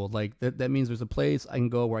 cool. Like that means there's a place I can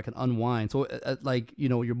go where I can unwind. So like, you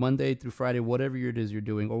know, your Monday through Friday, whatever it is you're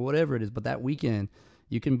doing, or whatever it is, but that weekend,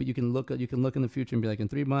 you can look in the future and be like, in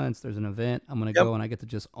 3 months, there's an event. I'm gonna go and I get to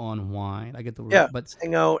just unwind. I get to but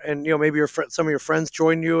hang out, and you know, maybe some of your friends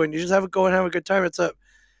join you, and you just have a have a good time. It's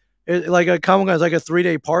like a Comic-Con is like a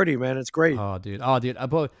 3-day party, man. It's great. Oh, dude.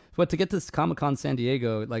 But to get to this Comic-Con San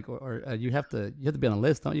Diego, like, you have to be on a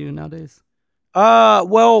list, don't you, nowadays?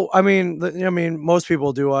 Well, I mean, most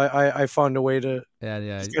people do. I found a way to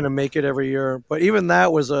just kind of make it every year, but even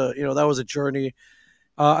that was a journey.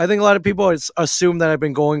 I think a lot of people assume that I've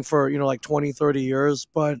been going for, you know, like 20, 30 years,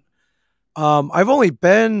 but I've only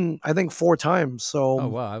been, I think, 4 times. So oh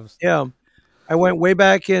wow, I went way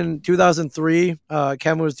back in 2003.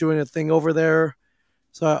 Cam was doing a thing over there,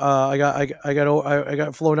 so I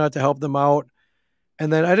got flown out to help them out.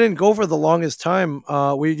 And then I didn't go for the longest time.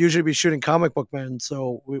 We'd usually be shooting Comic Book Man,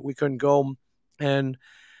 so we couldn't go. And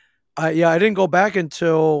I didn't go back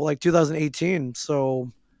until like 2018.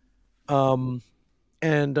 So, in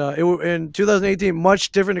 2018,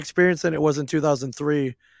 much different experience than it was in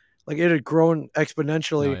 2003. Like, it had grown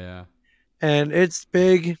exponentially. Oh, yeah. And it's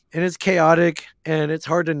big and it's chaotic and it's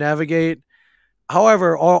hard to navigate.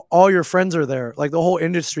 However, all your friends are there. Like, the whole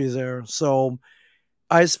industry is there. So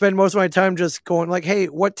I spend most of my time just going like, hey,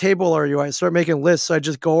 what table are you? I start making lists. So I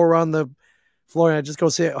just go around the floor and I just go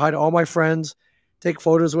say hi to all my friends, take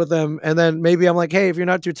photos with them. And then maybe I'm like, hey, if you're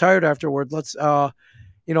not too tired afterward, let's,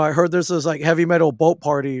 you know, I heard there's this like heavy metal boat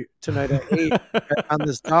party tonight at 8 on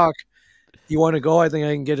this dock. You want to go? I think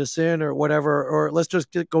I can get us in, or whatever. Or let's just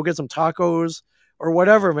go get some tacos or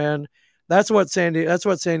whatever, man. That's what San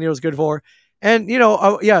Diego is good for. And, you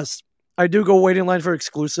know, yes, I do go wait in line for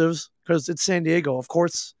exclusives because it's San Diego. Of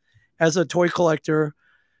course, as a toy collector,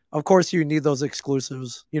 of course you need those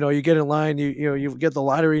exclusives. You know, you get in line, you get the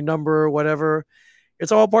lottery number or whatever.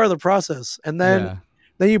 It's all part of the process. And then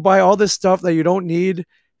you buy all this stuff that you don't need,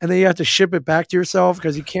 and then you have to ship it back to yourself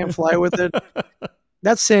because you can't fly with it.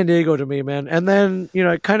 That's San Diego to me, man. And then, you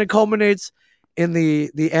know, it kind of culminates in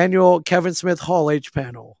the annual Kevin Smith Hall H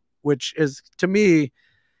panel, which is to me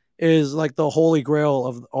is like the holy grail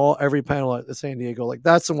of every panel at the San Diego. Like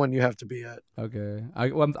that's the one you have to be at. Okay.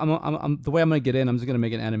 The way I'm gonna get in, I'm just gonna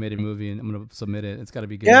make an animated movie and I'm gonna submit it. It's got to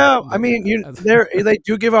be good. Yeah, I mean, they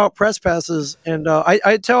do give out press passes, and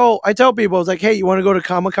I tell people, it's like, hey, you want to go to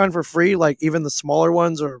Comic-Con for free, like even the smaller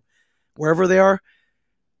ones or wherever they are,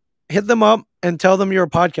 hit them up and tell them you're a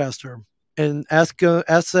podcaster, and ask them,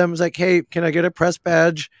 it's like, hey, can I get a press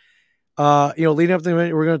badge? Leading up to the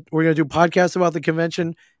event, we're gonna do podcasts about the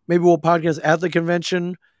convention. Maybe we'll podcast at the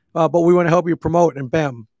convention, but we want to help you promote. And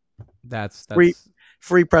bam, that's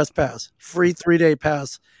free press pass, free 3-day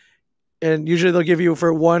pass. And usually they'll give you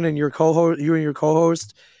for one and your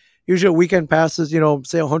co-host. Usually weekend passes, say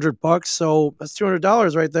 $100. So that's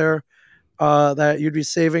 $200 right there that you'd be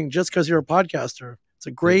saving just because you're a podcaster. It's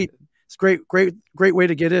a great way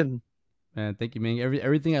to get in. Man, thank you, Ming.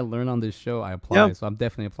 Everything I learn on this show, I apply. Yeah. So I'm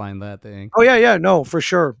definitely applying that thing. Oh yeah, no, for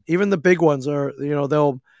sure. Even the big ones are,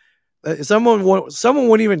 they'll. Someone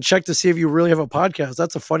wouldn't even check to see if you really have a podcast.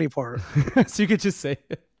 That's the funny part. So you could just say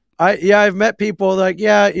it. I've met people like,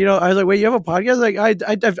 I was like, wait, you have a podcast? Like, I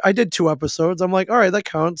did 2 episodes. I'm like, all right, that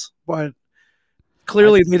counts. But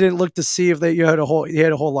clearly they didn't look to see if you had a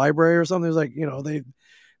whole library or something. It was like,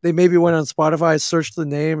 they maybe went on Spotify, searched the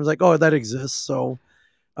name. It was like, oh, that exists. So,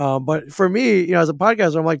 but for me, as a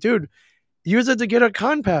podcaster, I'm like, dude, use it to get a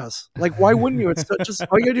con pass. Like, why wouldn't you? It's just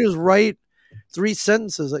all you gotta do is write 3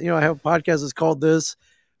 sentences. I have a podcast. It's called this.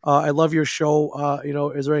 I love your show.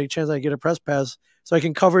 Is there any chance I get a press pass so I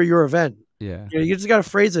can cover your event? Yeah. You just got to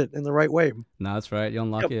phrase it in the right way. No, that's right. You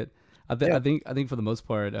unlock it. I think for the most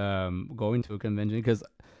part, going to a convention, because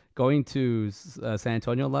going to San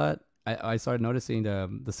Antonio a lot, I started noticing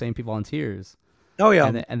the same people on tiers. Oh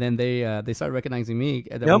yeah. And then they started recognizing me.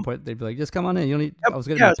 At one point, they'd be like, "Just come on in. You don't need." I was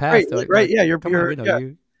getting a pass. Right. Yeah. You're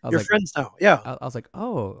like, friends now. Yeah. I was like,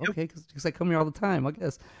 oh, okay, because I come here all the time, I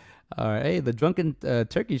guess. All right, hey, the Drunken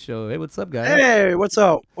Turkey Show. Hey, what's up, guys? Hey, what's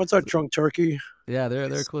up? What's up, Drunk Turkey? Yeah, they're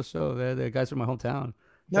a cool show. They're guys from my hometown.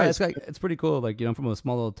 Nice. Yeah, it's pretty cool. Like, I'm from a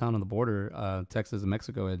small little town on the border, Texas and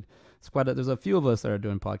Mexico, and it's there's a few of us that are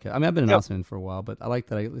doing podcasts. I mean, I've been in Austin for a while, but I like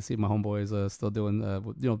that I see my homeboys still doing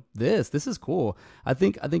this is cool. I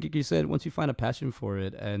think like you said, once you find a passion for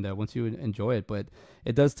it and once you enjoy it, but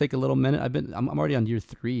it does take a little minute. I'm already on year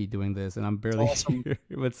 3 doing this, and I'm barely awesome. here.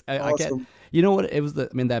 I can't. You know what? It was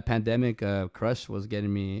that pandemic crush was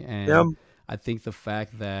getting me, and I think the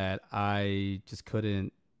fact that I just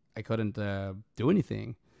couldn't do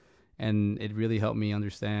anything. And it really helped me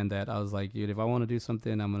understand that I was like, dude, if I want to do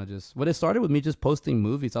something, I'm going to just... What it started with me just posting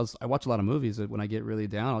movies. I watch a lot of movies. When I get really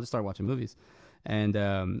down, I'll just start watching movies. And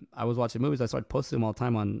I was watching movies. I started posting them all the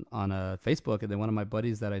time on Facebook. And then one of my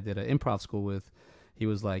buddies that I did an improv school with, he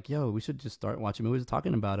was like, yo, we should just start watching movies and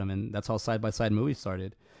talking about them. And that's how Side by Side movies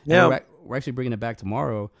started. Yeah. We're actually bringing it back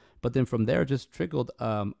tomorrow. But then from there, just trickled.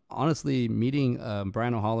 Honestly, meeting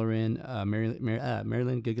Brian O'Halloran,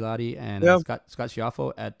 Marilyn Gigliotti, and Scott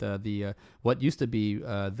Schiaffo at the what used to be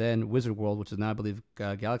then Wizard World, which is now I believe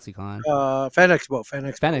GalaxyCon. Fan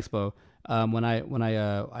Expo. When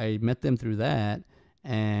I met them through that,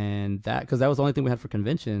 and because that was the only thing we had for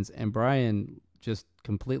conventions, and Brian just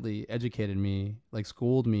completely educated me, like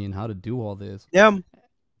schooled me in how to do all this. Yeah.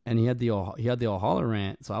 And he had the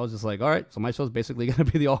O'Halloran, so I was just like, all right, so my show's basically gonna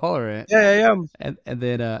be the O'Halloran. Yeah. And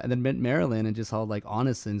then met Marilyn, and just how like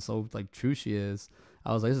honest and so like true she is.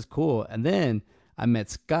 I was like, this is cool. And then I met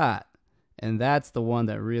Scott, and that's the one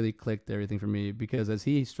that really clicked everything for me, because as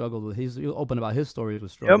he struggled with, he's open about his stories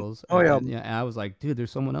with struggles. And I was like, dude, there's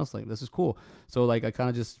someone else like this is cool. So like I kind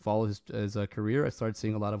of just followed his career. I started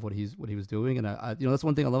seeing a lot of what he was doing, and I that's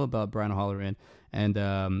one thing I love about Brian O'Halloran and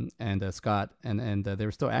Scott and they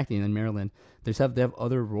were still acting in Maryland. They have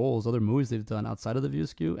other roles, other movies they've done outside of the View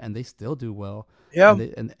Askew, and they still do well. Yeah.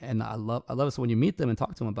 And I love it. So when you meet them and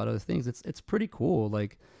talk to them about other things, it's pretty cool.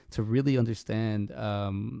 Like to really understand,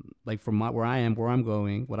 like from where I am, where I'm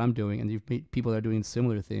going, what I'm doing, and you meet people that are doing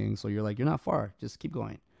similar things. So you're like, you're not far. Just keep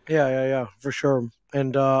going. Yeah, for sure.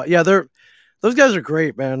 And those guys are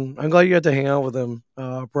great, man. I'm glad you got to hang out with them,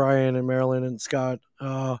 Brian and Marilyn and Scott.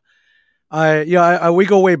 We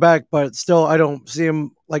go way back, but still I don't see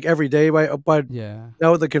him like every day. But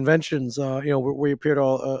now with the conventions, we appeared a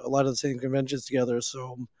lot of the same conventions together.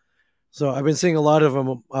 So I've been seeing a lot of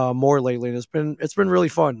them more lately, and it's been really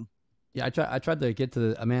fun. Yeah, I tried to get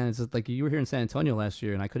to the man. It's just like you were here in San Antonio last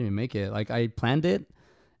year, and I couldn't even make it. Like I planned it,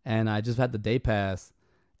 and I just had the day pass.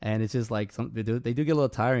 And it's just like they do get a little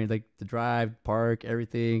tiring, like the drive, park,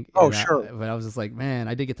 everything. Oh, sure. But I was just like, man,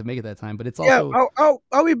 I did get to make it that time. But it's also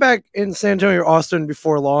I'll be back in San Antonio or Austin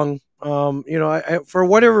before long. You know, for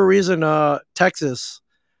whatever reason, Texas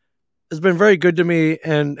has been very good to me,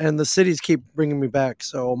 and the cities keep bringing me back.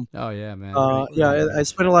 So, oh yeah, man. yeah, I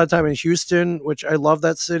spent a lot of time in Houston, which I love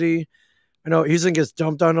that city. I know Houston gets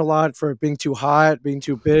dumped on a lot for being too hot, being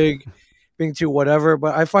too big, being too whatever,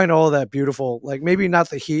 but I find all of that beautiful. Like maybe not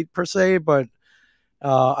the heat per se, but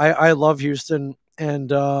I love Houston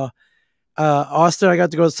and Austin. I got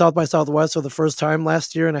to go to South by Southwest for the first time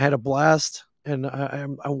last year, and I had a blast. And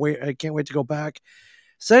I can't wait to go back.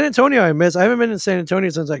 San Antonio, I miss. I haven't been in San Antonio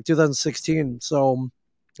since like 2016. So,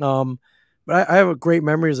 but I have great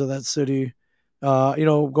memories of that city. You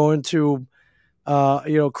know, going to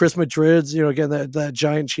you know, Chris Madrid's, you know, again that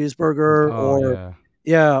giant cheeseburger, Oh or yeah.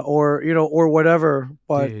 yeah, or you know, or whatever.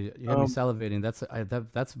 But Dude, you had me salivating. That's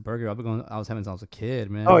a burger I was having since I was a kid,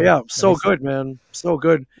 man. oh yeah, so good, man, so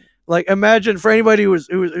good. Like imagine for anybody who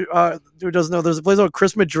doesn't know, there's a place called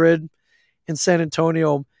Chris Madrid in San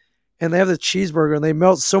Antonio, and they have the cheeseburger, and they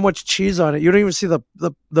melt so much cheese on it, you don't even see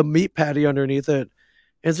the meat patty underneath it.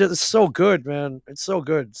 It's just so good, man. It's so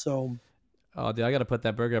good. So. Oh, dude, I gotta put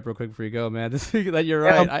that burger up real quick before you go, man. That you're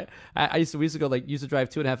right. I used to go like used to drive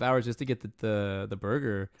 2.5 hours just to get the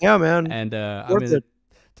burger. Yeah, man. And worth it.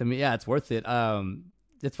 To me, yeah, it's worth it.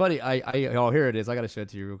 It's funny. Oh, here it is. I gotta show it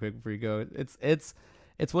to you real quick before you go.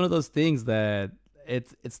 It's one of those things that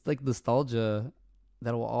it's like nostalgia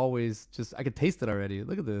that will always just I could taste it already.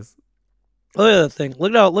 Look at this. Look at that thing.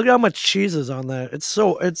 Look at how much cheese is on that. It's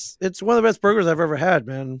one of the best burgers I've ever had,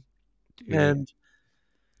 man. Dude. And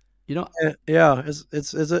you know, yeah,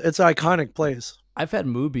 it's an iconic place. I've had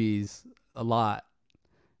movies a lot,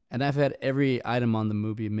 and I've had every item on the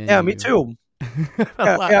movie menu. Yeah, me too.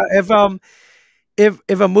 yeah.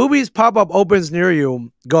 If a movie's pop up opens near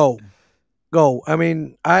you, go. I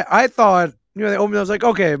mean, I thought, you know, they opened. I was like,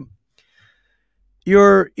 okay,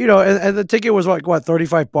 you know, and the ticket was like what,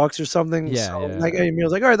 $35 or something. Yeah, so, yeah. Like, I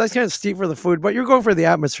was like, all right, that's kind of steep for the food, but you're going for the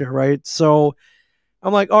atmosphere, right? So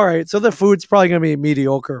I'm like, all right, so the food's probably gonna be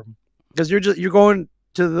mediocre because you're going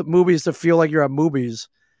to the movies to feel like you're at movies.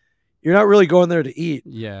 You're not really going there to eat.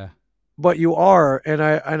 Yeah. But you are, and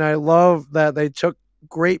I love that they took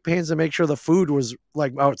great pains to make sure the food was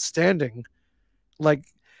like outstanding. Like,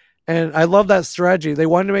 and I love that strategy. They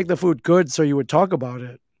wanted to make the food good so you would talk about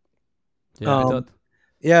it. Yeah,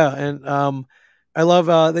 yeah, and I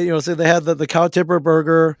love they, you know, so they had the cow tipper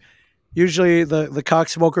burger, usually the cock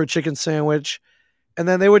smoker chicken sandwich, and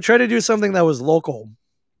then they would try to do something that was local.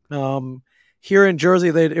 Here in Jersey,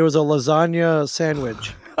 it was a lasagna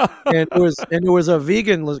sandwich, and it was a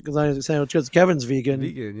vegan lasagna sandwich because Kevin's vegan.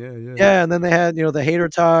 Yeah, and then they had, you know, the hater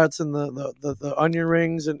tots and the onion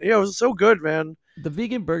rings, and it was so good, man. The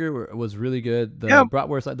vegan burger was really good. The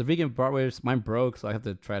bratwurst, the vegan bratwurst, mine broke, so I have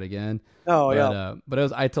to try it again. Oh yeah.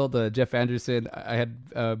 But I told Jeff Anderson I had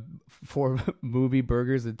 4 movie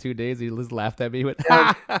burgers in 2 days. He just laughed at me. He went,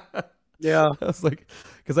 yeah. I was like,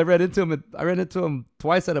 because I ran into him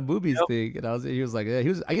twice at a movies thing, and he was like, yeah, I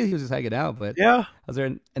guess he was just hanging out, but yeah, I was there,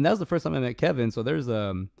 and that was the first time I met Kevin. So there's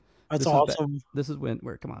that's awesome. This is when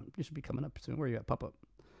come on, you should be coming up soon. Where are you at? Pop up.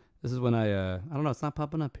 This is when I don't know, it's not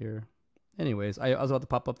popping up here. Anyways, I was about to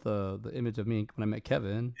pop up the image of me when I met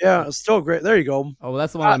Kevin. Yeah, it's still great. There you go. Oh, well,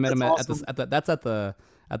 that's the one I met him at the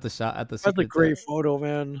shop. That's a great photo,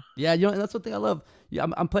 man. Yeah, you know, and that's one thing I love. Yeah,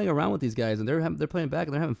 I'm playing around with these guys, and they're playing back,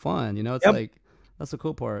 and they're having fun. You know, it's like that's the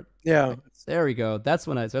cool part. Yeah, like, there we go. That's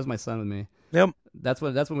when there's my son with me. Yep. That's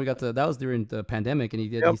when we got to. That was during the pandemic, and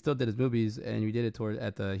he still did his movies, and we did it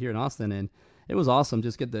here in Austin, and it was awesome.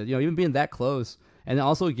 Just get even being that close, and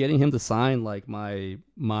also getting him to sign like my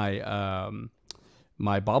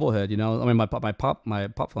bobblehead, you know, I mean my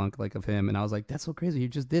pop funk like of him, and I was like, that's so crazy. You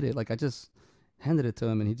just did it. Like I just handed it to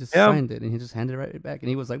him, and he just signed it, and he just handed it right back, and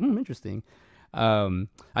he was like, interesting. I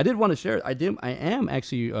did want to share. I am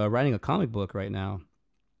actually writing a comic book right now.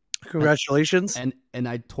 Congratulations. And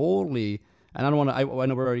I totally, and I don't want to. I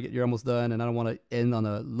know you're almost done, and I don't want to end on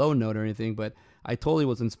a low note or anything, but I totally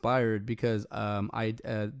was inspired because I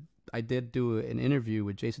did do an interview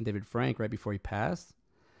with Jason David Frank right before he passed.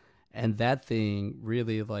 And that thing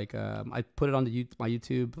really, like, I put it on my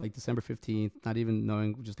YouTube like December 15th, not even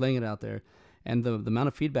knowing, just laying it out there. And the amount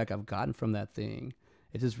of feedback I've gotten from that thing,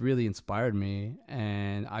 it just really inspired me.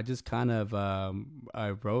 And I just kind of,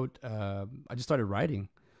 I just started writing,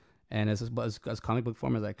 and as comic book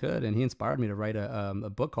form as I could. And he inspired me to write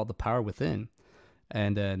a book called The Power Within.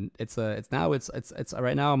 And then it's right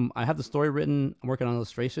now I have the story written. I'm working on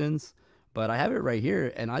illustrations. But I have it right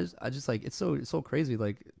here, and I just like it's so crazy,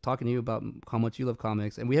 like talking to you about how much you love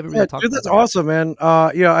comics, and we haven't really talked. Dude, that's awesome, man.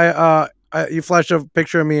 You flashed a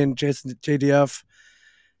picture of me and Jason JDF,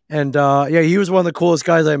 And yeah, he was one of the coolest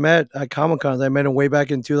guys I met at Comic Cons. I met him way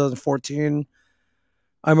back in 2014.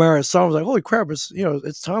 I remember I saw him, I was like, holy crap,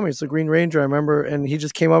 it's Tommy, it's the Green Ranger. I remember, and he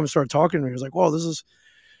just came up and started talking to me. He was like, whoa, this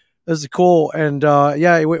is cool. And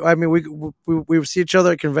yeah, we would see each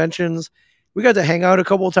other at conventions. We got to hang out a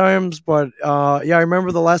couple of times, but yeah, I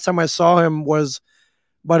remember the last time I saw him was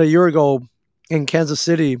about a year ago in Kansas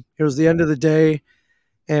City. It was the end of the day,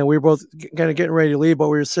 and we were both kind of getting ready to leave, but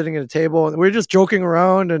we were sitting at a table and we were just joking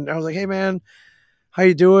around. And I was like, hey man, how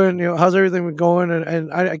you doing? How's everything been going?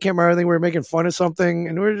 And I can't remember. I think we were making fun of something,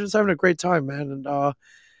 and we were just having a great time, man. And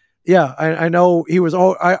yeah, I know he was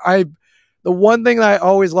all the one thing that I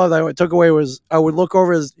always loved that I took away was I would look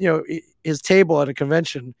over his table at a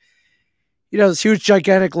convention. This huge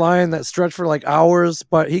gigantic line that stretched for like hours,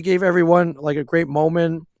 but he gave everyone like a great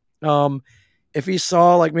moment. If he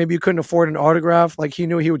saw like maybe you couldn't afford an autograph, like he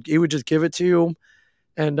knew he would just give it to you.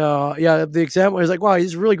 And yeah, the example is like, wow,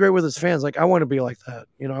 he's really great with his fans. Like, I want to be like that.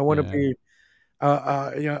 I want to be,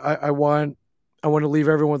 I want to leave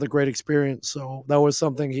everyone with a great experience. So that was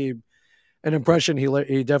something an impression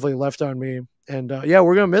he definitely left on me. And yeah,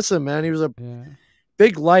 we're gonna miss him, man. He was a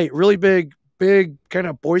big light, really big kind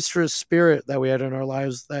of boisterous spirit that we had in our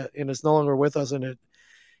lives. That it's no longer with us, and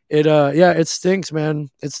yeah, it stinks, man.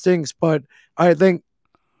 It stinks. But I think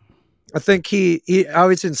he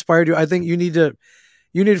obviously inspired you. I think you need to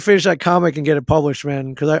finish that comic and get it published,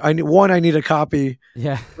 man. Because I need a copy.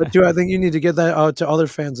 Yeah. But two, I think you need to get that out to other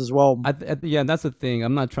fans as well. Yeah, that's the thing.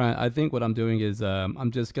 I'm not trying. I think what I'm doing is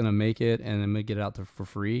I'm just gonna make it and then get it out there for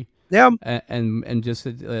free. Yeah. And just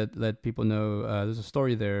to let people know there's a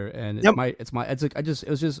story there, and it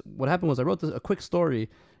was just what happened was I wrote a quick story.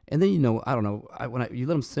 And then I don't know. You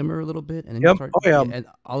let them simmer a little bit, and then you start. And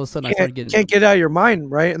all of a sudden, I started getting. Can't get out of your mind,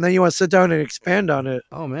 right? And then you want to sit down and expand on it.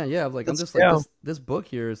 Oh man, yeah. I'm just like this book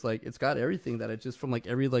here is like it's got everything that it just from like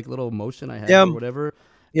every like little emotion I have or whatever.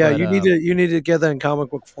 Yeah, but, you need to get that in comic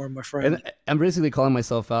book form, my friend. And I'm basically calling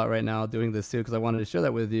myself out right now doing this too because I wanted to share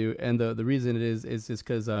that with you. And the reason it is just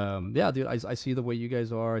because yeah, dude, I see the way you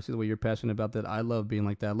guys are. I see the way you're passionate about that. I love being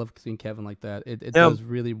like that. I love seeing Kevin like that. It does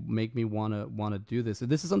really make me wanna do this. And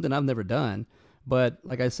this is something I've never done. But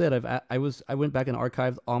like I said, I went back and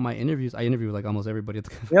archived all my interviews. I interviewed like almost everybody at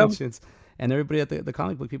the conventions and everybody at the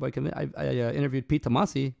comic book people. I interviewed Pete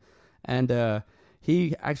Tomasi, and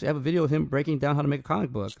he actually have a video of him breaking down how to make a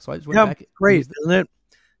comic book. So I just went back. Great, isn't it?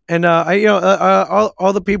 And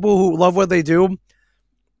all the people who love what they do,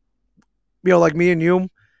 like me and you,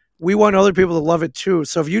 we want other people to love it too.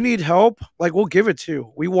 So if you need help, like we'll give it to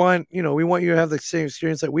you. We want you to have the same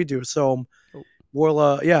experience that we do. So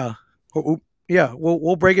we'll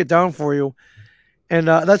we'll break it down for you. And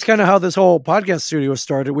that's kind of how this whole podcast studio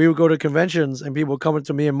started. We would go to conventions and people would come up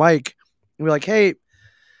to me and Mike and be like, hey,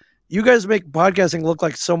 you guys make podcasting look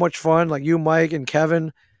like so much fun, like you, Mike, and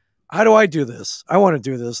Kevin. How do I do this? I want to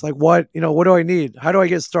do this. Like, what do I need? How do I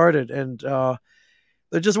get started? And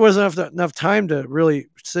there just wasn't enough time to really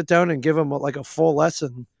sit down and give them like a full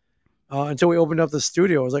lesson until we opened up the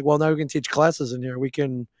studio. I was like, well, now we can teach classes in here. We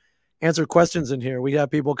can answer questions in here. We have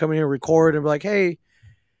people come in here, record, and be like, hey,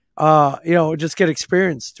 just get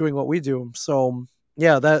experience doing what we do. So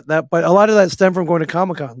yeah, but a lot of that stemmed from going to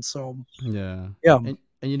Comic-Con. So yeah. And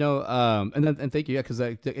and thank you, because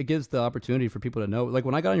it gives the opportunity for people to know. Like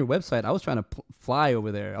when I got on your website, I was trying to fly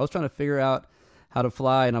over there. I was trying to figure out how to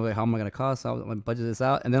fly, and I was like, how am I going to cost? How am I going to budget this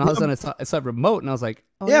out? And then all of a sudden, I saw remote, and I was like,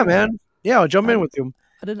 oh, yeah, man. Yeah, I'll jump in with you.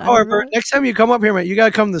 However, next time you come up here, man, you got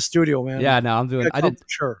to come to the studio, man. Yeah, no, I'm doing. I did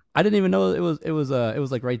sure. I didn't even know it was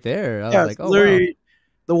like right there. I was like, oh, literally wow.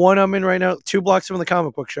 The one I'm in right now, 2 blocks from the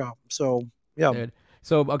comic book shop. So yeah. Dude.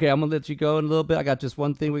 So, okay, I'm going to let you go in a little bit. I got just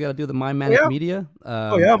one thing we got to do, the My Manic Media.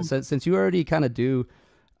 Since you already kind of do,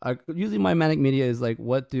 usually My Manic Media is like,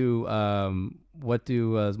 what do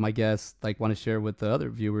my guests like want to share with the other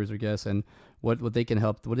viewers or guests, and what they can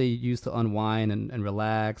help, what they use to unwind and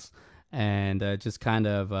relax, and just kind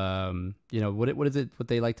of, what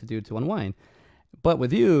they like to do to unwind. But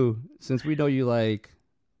with you, since we know you like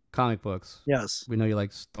comic books. Yes. We know you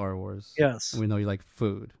like Star Wars. Yes. And we know you like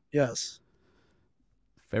food. Yes.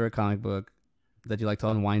 Favorite comic book that you like to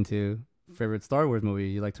unwind to, favorite Star Wars movie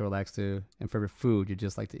you like to relax to, and favorite food you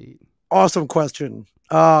just like to eat? Awesome question.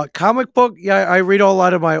 Comic book, yeah, I read a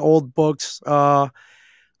lot of my old books. I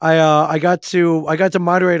got to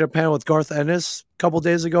moderate a panel with Garth Ennis a couple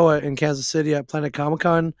days ago in Kansas City at Planet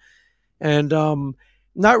Comic-Con, and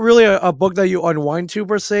not really a book that you unwind to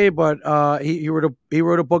per se, but he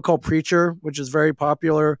wrote a book called Preacher, which is very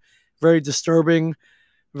popular, very disturbing,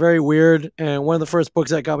 very weird, and one of the first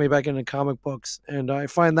books that got me back into comic books. And I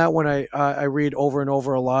find that one I read over and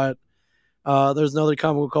over a lot. There's another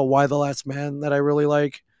comic book called Why the Last Man that I really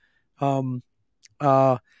like. Um,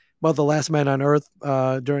 about the last man on Earth.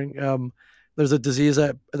 There's a disease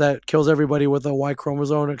that kills everybody with a Y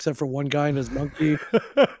chromosome except for one guy and his monkey.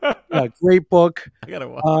 Yeah, great book. I gotta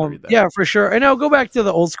read that. Yeah, for sure. And I'll go back to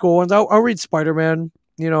the old school ones. I'll read Spider-Man.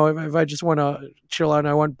 You know, if I just want to chill out and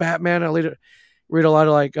I want Batman, I read a lot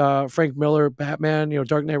of like Frank Miller Batman. You know,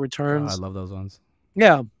 Dark Knight Returns. I love those ones.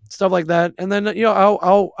 Yeah, stuff like that. And then you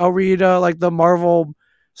know, I'll read like the Marvel,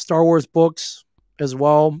 Star Wars books as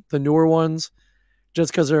well, the newer ones,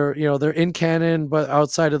 just because they're in canon but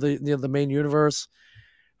outside of the main universe.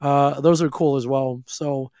 Those are cool as well.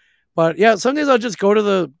 So, but yeah, some days I'll just go to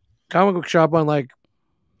the comic book shop on like.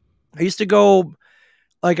 I used to go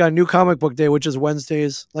like a new comic book day, which is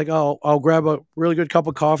Wednesdays. Like I'll grab a really good cup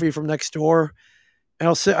of coffee from next door, and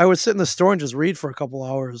I would sit in the store and just read for a couple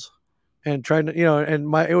hours, and try to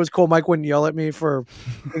and it was cool. Mike wouldn't yell at me for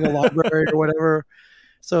being a library or whatever.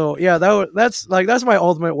 So yeah, that's my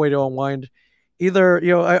ultimate way to unwind. Either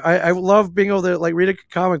I love being able to like read a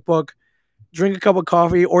comic book, drink a cup of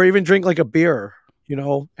coffee, or even drink like a beer,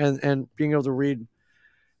 and being able to read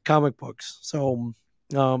comic books. So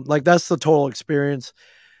like that's the total experience.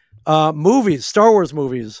 Movies, Star Wars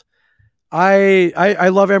movies. I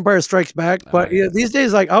love Empire Strikes Back, but these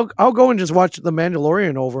days like I'll go and just watch The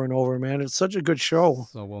Mandalorian over and over, man. It's such a good show.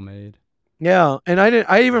 So well made. Yeah, and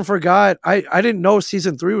I even forgot. I didn't know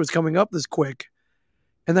season 3 was coming up this quick.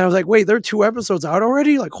 And then I was like, wait, there are 2 episodes out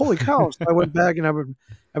already? Like, holy cow. So I went back and I've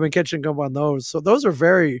been catching up on those. So those are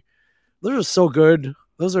so good.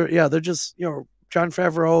 They're just, Jon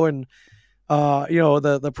Favreau and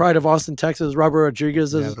the Pride of Austin, Texas, Robert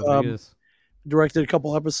Rodriguez has directed a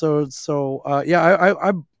couple episodes. So I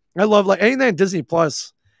love like anything at Disney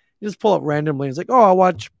Plus. You just pull up randomly. It's like, oh, I'll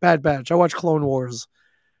watch Bad Batch. I'll watch Clone Wars.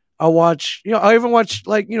 I'll watch, I even watch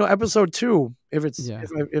like, episode 2 if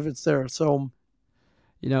it's there. So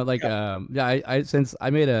I since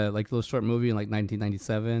I made a like little short movie in like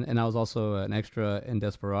 1997, and I was also an extra in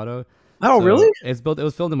Desperado. Oh, so really? It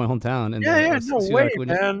was filmed in my hometown. And no way,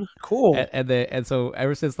 man. Cool. And so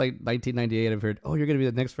ever since like 1998, I've heard, oh, you're gonna be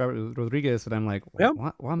the next Robert Rodriguez, and I'm like,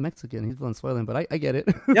 well, I'm Mexican. He's Venezuelan, but I get it.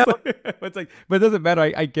 Yeah. But it doesn't matter.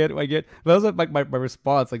 I get. But that was like my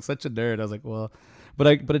response, like such a nerd. I was like, well.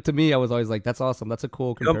 But to me, I was always like, that's awesome. That's a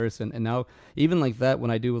cool comparison. Yep. And now, even like that, when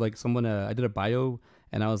I do like someone, I did a bio,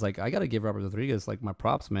 and I was like, I gotta give Robert Rodriguez like my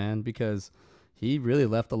props, man, because he really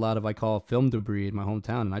left a lot of I call film debris in my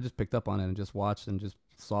hometown, and I just picked up on it and just watched and just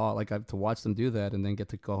saw like to watch them do that, and then get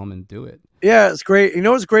to go home and do it. Yeah, it's great. You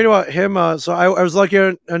know what's great about him? So I was lucky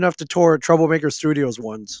enough to tour Troublemaker Studios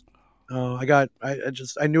once. I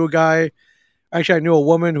knew a guy. Actually, I knew a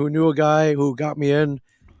woman who knew a guy who got me in.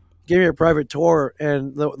 Gave me a private tour,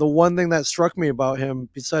 and the one thing that struck me about him,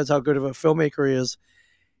 besides how good of a filmmaker he is,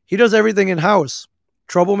 he does everything in house.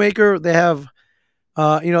 Troublemaker, they have,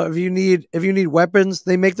 if you need weapons,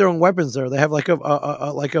 they make their own weapons there. They have like an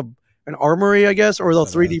armory, I guess, or they'll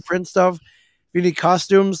 3D print stuff. If you need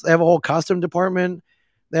costumes, they have a whole costume department.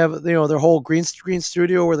 They have their whole green screen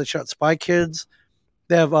studio where they shot Spy Kids.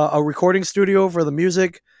 They have a recording studio for the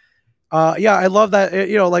music. I love that.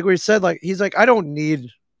 Like we said, like he's like, I don't need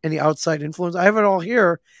any outside influence. I have it all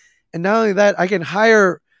here. And not only that, I can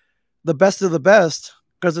hire the best of the best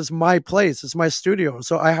because it's my place. It's my studio.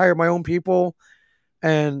 So I hire my own people,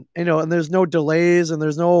 and, and there's no delays and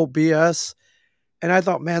there's no BS. And I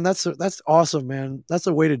thought, man, that's awesome, man. That's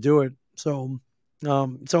the way to do it. So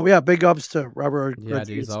yeah, big ups to Robert. Yeah,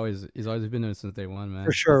 dude, he's always been there since day one, man.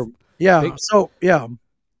 For sure. Yeah.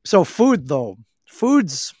 So food though,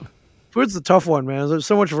 food's the tough one, man. There's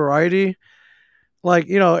so much variety. Like,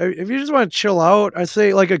 if you just want to chill out, I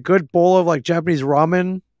say like a good bowl of like Japanese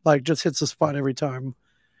ramen, like just hits the spot every time.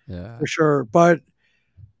 Yeah, for sure. But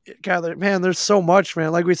God, man, there's so much,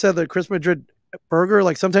 man. Like we said, the Chris Madrid burger,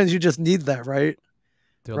 like sometimes you just need that, right?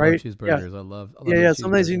 Dude, I love cheeseburgers. I love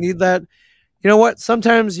sometimes you need that. You know what?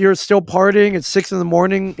 Sometimes you're still partying at 6 a.m.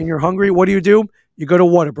 and you're hungry. What do? You go to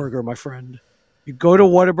Whataburger, my friend. You go to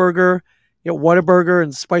Whataburger, you get Whataburger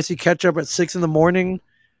and spicy ketchup at 6 a.m.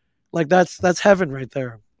 Like that's heaven right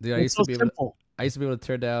there. Dude, I used to be able to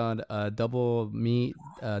tear down double meat,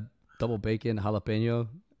 double bacon, jalapeno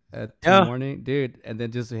at 2 in the morning, dude, and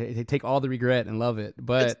then just take all the regret and love it.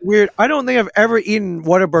 But it's weird. I don't think I've ever eaten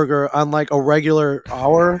Whataburger on like a regular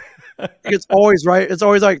hour. It's always right. It's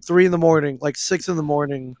always like 3 a.m, like 6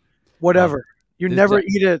 a.m, whatever. You never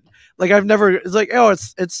eat it. Like I've never. It's like, oh,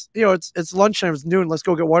 it's lunchtime. It's noon. Let's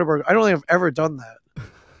go get Whataburger. I don't think I've ever done that.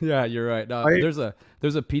 Yeah, you're right. No, right?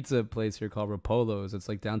 There's a pizza place here called Robles. It's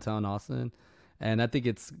like downtown Austin, and I think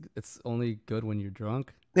it's only good when you're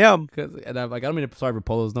drunk. Yeah. And I'm like, I don't mean to sorry for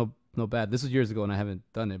polos, no bad. This was years ago and I haven't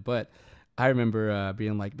done it, but I remember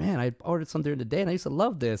being like, man, I ordered some during the day and I used to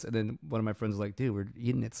love this. And then one of my friends was like, dude, we're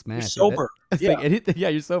eating it smashed. You're sober. Yeah. Like anything, yeah,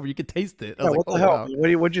 you're sober. You can taste it. I was what like, the hell?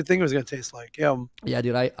 Wow. What do you think it was gonna taste like? Yeah. Yeah,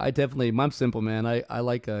 dude. I definitely. I'm simple, man. I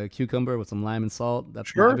like a cucumber with some lime and salt. That's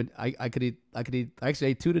sure. I could eat. I actually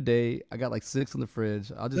ate 2 today. I got like 6 in the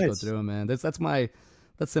fridge. I'll just go through them, man. That's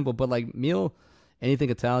simple. But like meal, anything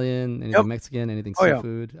Italian, anything Mexican, anything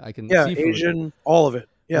seafood. I can. Yeah, seafood. Asian, all of it.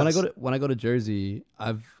 Yeah. When I go to Jersey,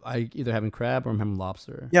 I either having crab or I'm having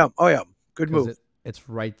lobster. Yeah. Oh yeah. Good move. It's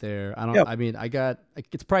right there. I don't. I mean,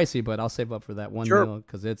 it's pricey, but I'll save up for that one meal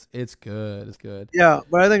because it's good. It's good. Yeah,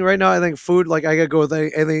 but I think right now, I think food. Like I gotta go with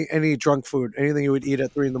any drunk food, anything you would eat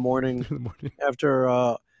at 3 in the morning after,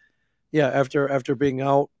 after being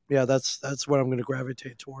out. Yeah, that's what I'm gonna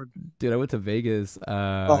gravitate toward. Dude, I went to Vegas.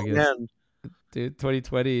 Oh man. Dude,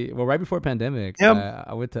 2020. Well, right before pandemic,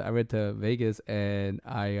 I went to Vegas and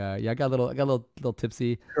I got a little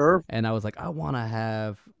tipsy. Sure. And I was like, I want to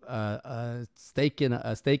have a steak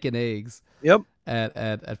and eggs. Yep.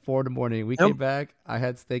 At 4 in the morning. We came back. I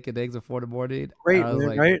had steak and eggs at 4 in the morning. Great, I was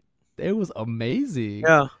like, right? It was amazing.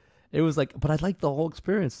 Yeah. It was like, but I like the whole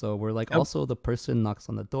experience. So we're like, also the person knocks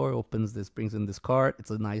on the door, brings in this cart.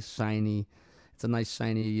 It's a nice shiny,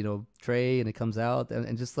 tray, and it comes out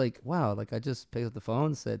and just like, wow, like I just picked up the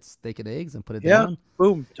phone, said steak and eggs, and put it down.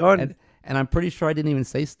 Boom, done. And I'm pretty sure I didn't even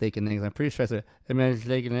say steak and eggs. I'm pretty sure I said,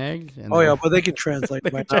 steak and eggs. And but they can translate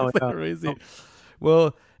right now. Crazy.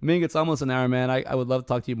 Well, Ming, it's almost an hour, man. I would love to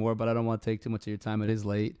talk to you more, but I don't want to take too much of your time. It is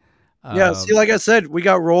late. See, like I said, we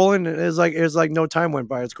got rolling. It's like no time went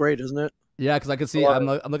by. It's great, isn't it? Yeah, because I could see. I'm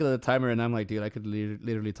looking at the timer, and I'm like, dude, I could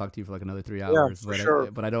literally talk to you for like another 3 hours. Yeah, sure.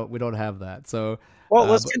 But we don't have that. So, well,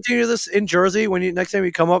 let's continue this in Jersey. Next time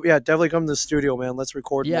you come up, definitely come to the studio, man. Let's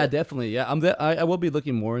record. Yeah, definitely. Yeah, I will be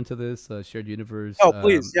looking more into this shared universe. Oh,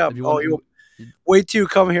 please, wait till you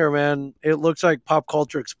come here, man. It looks like pop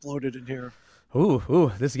culture exploded in here.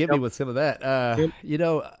 Ooh, this get me with some of that.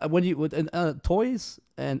 When you with toys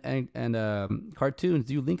and cartoons,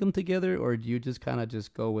 do you link them together, or do you just kind of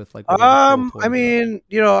just go with like? I mean,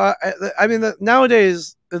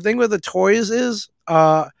 nowadays the thing with the toys is,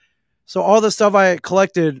 so all the stuff I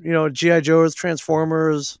collected, GI Joes,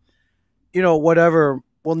 Transformers, whatever.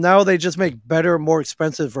 Well, now they just make better, more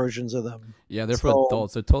expensive versions of them. Yeah, they're for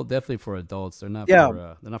adults. They're definitely for adults. They're not. They're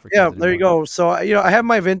not for kids anymore. There you go. So I have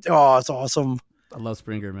my vintage. Oh, it's awesome. I love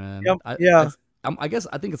Springer, man. Yep. I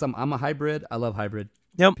think I'm a hybrid. I love hybrid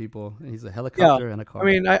people. He's a helicopter and a car. I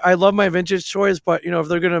mean, I love my vintage toys, but if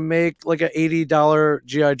they're gonna make like an $80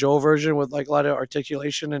 GI Joe version with like a lot of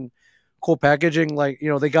articulation and cool packaging, like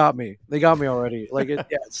they got me. They got me already. Like it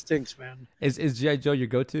stinks, man. Is GI Joe your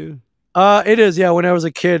go-to? It is. Yeah, when I was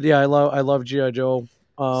a kid, I love GI Joe.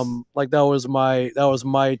 Like that was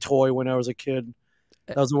my toy when I was a kid.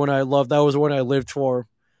 That was the one I loved. That was the one I lived for.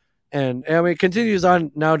 And I mean, it continues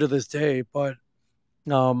on now to this day, but,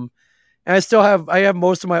 and I have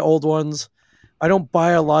most of my old ones. I don't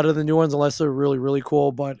buy a lot of the new ones unless they're really, really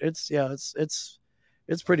cool, but it's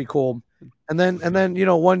pretty cool. And then,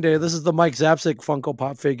 one day, this is the Mike Zapcic Funko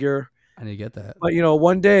Pop figure. I need to get that. But,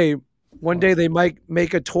 one day they might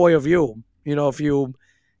make a toy of you, if you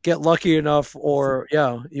get lucky enough, or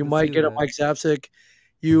you might get a Mike Zapcic.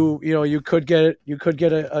 You could get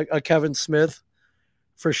a Kevin Smith.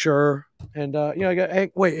 For sure, and I got.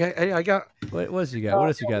 I got. What else you got? What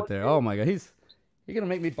else you got there? Oh my God, you're gonna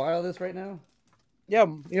make me buy all this right now? Yeah,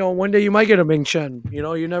 one day you might get a Ming Chen.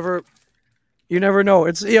 You never know.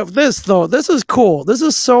 It's this though. This is cool. This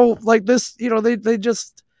is so like this. They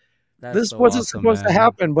just. That's this so wasn't awesome, supposed to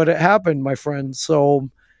happen, but it happened, my friend. So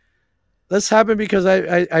this happened because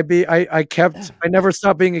I never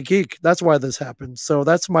stopped being a geek. That's why this happened. So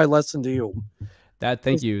that's my lesson to you.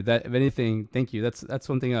 Thank you. That if anything, thank you. That's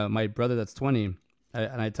one thing. My brother, that's 20,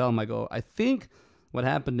 and I tell him, I go, I think what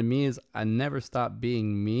happened to me is I never stopped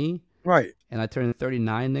being me. Right. And I turned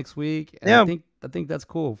 39 next week. And I think that's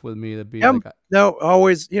cool with me to be like. No,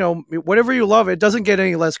 always, whatever you love, it doesn't get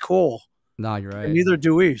any less cool. No, you're right. And neither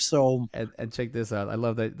do we. So. And check this out. I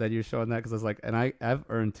love that you're showing that because it's like, and I've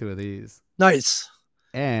earned 2 of these. Nice.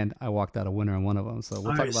 And I walked out a winner on one of them, so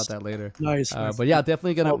we'll talk about that later. Nice. But yeah,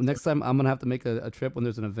 definitely next time I'm gonna have to make a trip when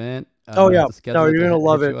there's an event. No, you're gonna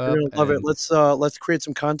love it. You're gonna love it. Let's create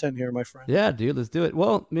some content here, my friend. Yeah, dude, let's do it.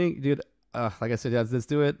 Well, dude, like I said, let's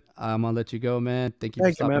do it. I'm gonna let you go, man. Thank you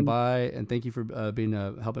for stopping by, and thank you for being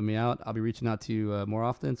helping me out. I'll be reaching out to you more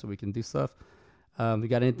often so we can do stuff. You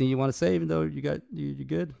got anything you want to say? Even though you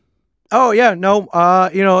good? Oh yeah, no.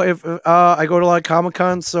 If I go to a lot of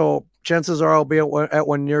Comic-Cons, so chances are I'll be at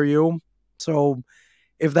one near you. So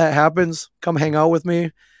if that happens, come hang out with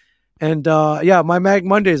me. And yeah, my Manic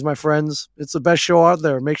Mondayz, my friends. It's the best show out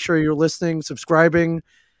there. Make sure you're listening, subscribing,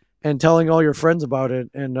 and telling all your friends about it.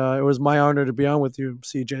 And it was my honor to be on with you,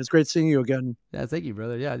 CJ. It's great seeing you again. Yeah, thank you,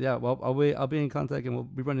 brother. Yeah. Well, I'll be in contact, and we'll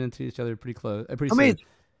be running into each other pretty close. Pretty soon.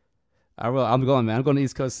 I will. I'm going, man. I'm going to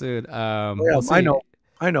East Coast soon. Yeah, we'll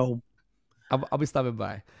I know. I'll be stopping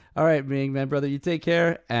by. All right, Ming, man, brother. You take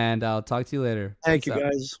care, and I'll talk to you later. Thank you,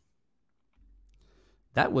 guys.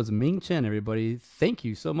 That was Ming Chen, everybody. Thank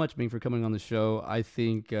you so much, Ming, for coming on the show. I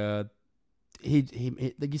think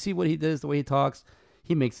he like, you see what he does, the way he talks.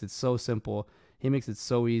 He makes it so simple. He makes it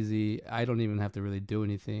so easy. I don't even have to really do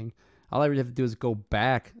anything. All I really have to do is go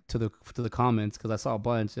back to the comments, because I saw a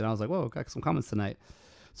bunch and I was like, whoa, got some comments tonight.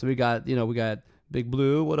 So we got Big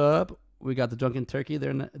Blue, what up? We got the Drunken Turkey.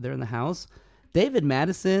 They're in the house. David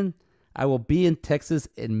Madison, I will be in Texas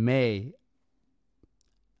in May.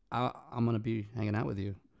 I'm gonna be hanging out with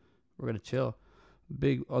you. We're gonna chill.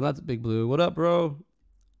 That's Big Blue. What up, bro?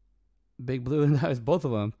 Big Blue and that was both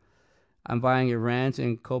of them. I'm buying a ranch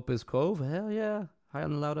in Copus Cove. Hell yeah. High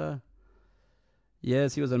on the Lauda.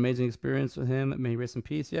 Yes, he was an amazing experience with him. May he rest in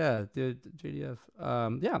peace. Yeah, dude, JDF.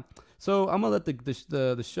 Yeah. So I'm gonna let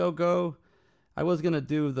the show go. I was gonna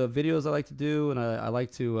do the videos I like to do, and I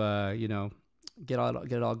like to get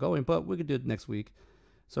it all going, but we could do it next week.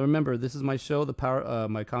 So remember, this is my show,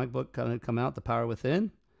 my comic book kind of come out, The Power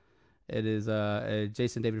Within. It is a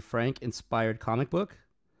Jason David Frank inspired comic book.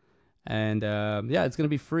 And yeah, it's going to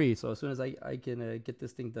be free. So as soon as I can get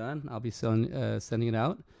this thing done, I'll be sending it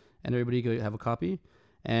out. And everybody go have a copy.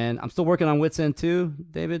 And I'm still working on Wits End 2,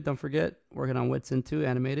 David. Don't forget, working on Wits End 2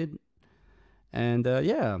 animated. And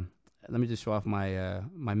yeah, let me just show off my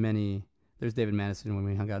many. There's David Madison when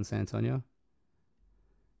we hung out in San Antonio.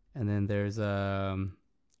 And then there's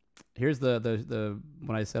here's the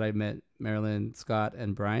when I said I met Marilyn, Scott,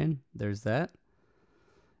 and Brian. There's that.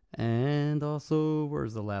 And also,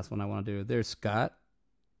 where's the last one I want to do? There's Scott.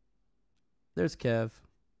 There's Kev.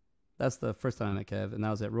 That's the first time I met Kev, and that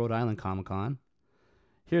was at Rhode Island Comic Con.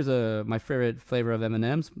 Here's my favorite flavor of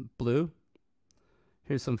M&Ms, blue.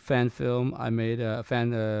 Here's some fan film I made, a fan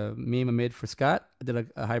meme I made for Scott. I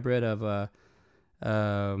did a hybrid of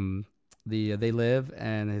the They Live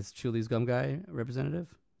and his Chuli's Gum Guy representative.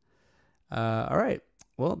 All right.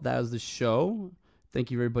 Well, that was the show.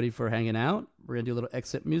 Thank you, everybody, for hanging out. We're going to do a little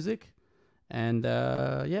exit music. And,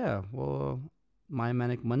 yeah, well, my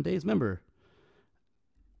Manic Mondayz. Remember,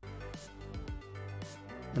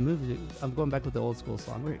 the movie, I'm going back with the old school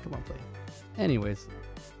song. Wait, come on, play. Anyways,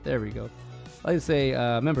 there we go. Like I say,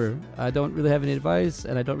 remember, I don't really have any advice,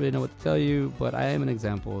 and I don't really know what to tell you, but I am an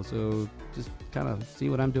example. So just kind of see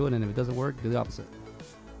what I'm doing, and if it doesn't work, do the opposite.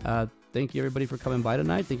 Thank you, everybody, for coming by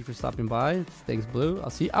tonight. Thank you for stopping by. Thanks, Blue.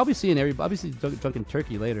 I'll be seeing everybody. I'll be seeing Drunken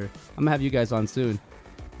Turkey later. I'm gonna have you guys on soon.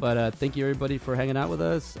 But thank you, everybody, for hanging out with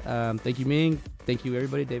us. Thank you, Ming. Thank you,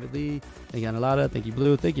 everybody. David Lee. Thank you, Analada. Thank you,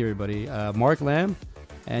 Blue. Thank you, everybody. Mark Lamb.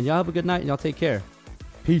 And y'all have a good night, and y'all take care.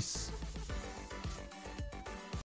 Peace.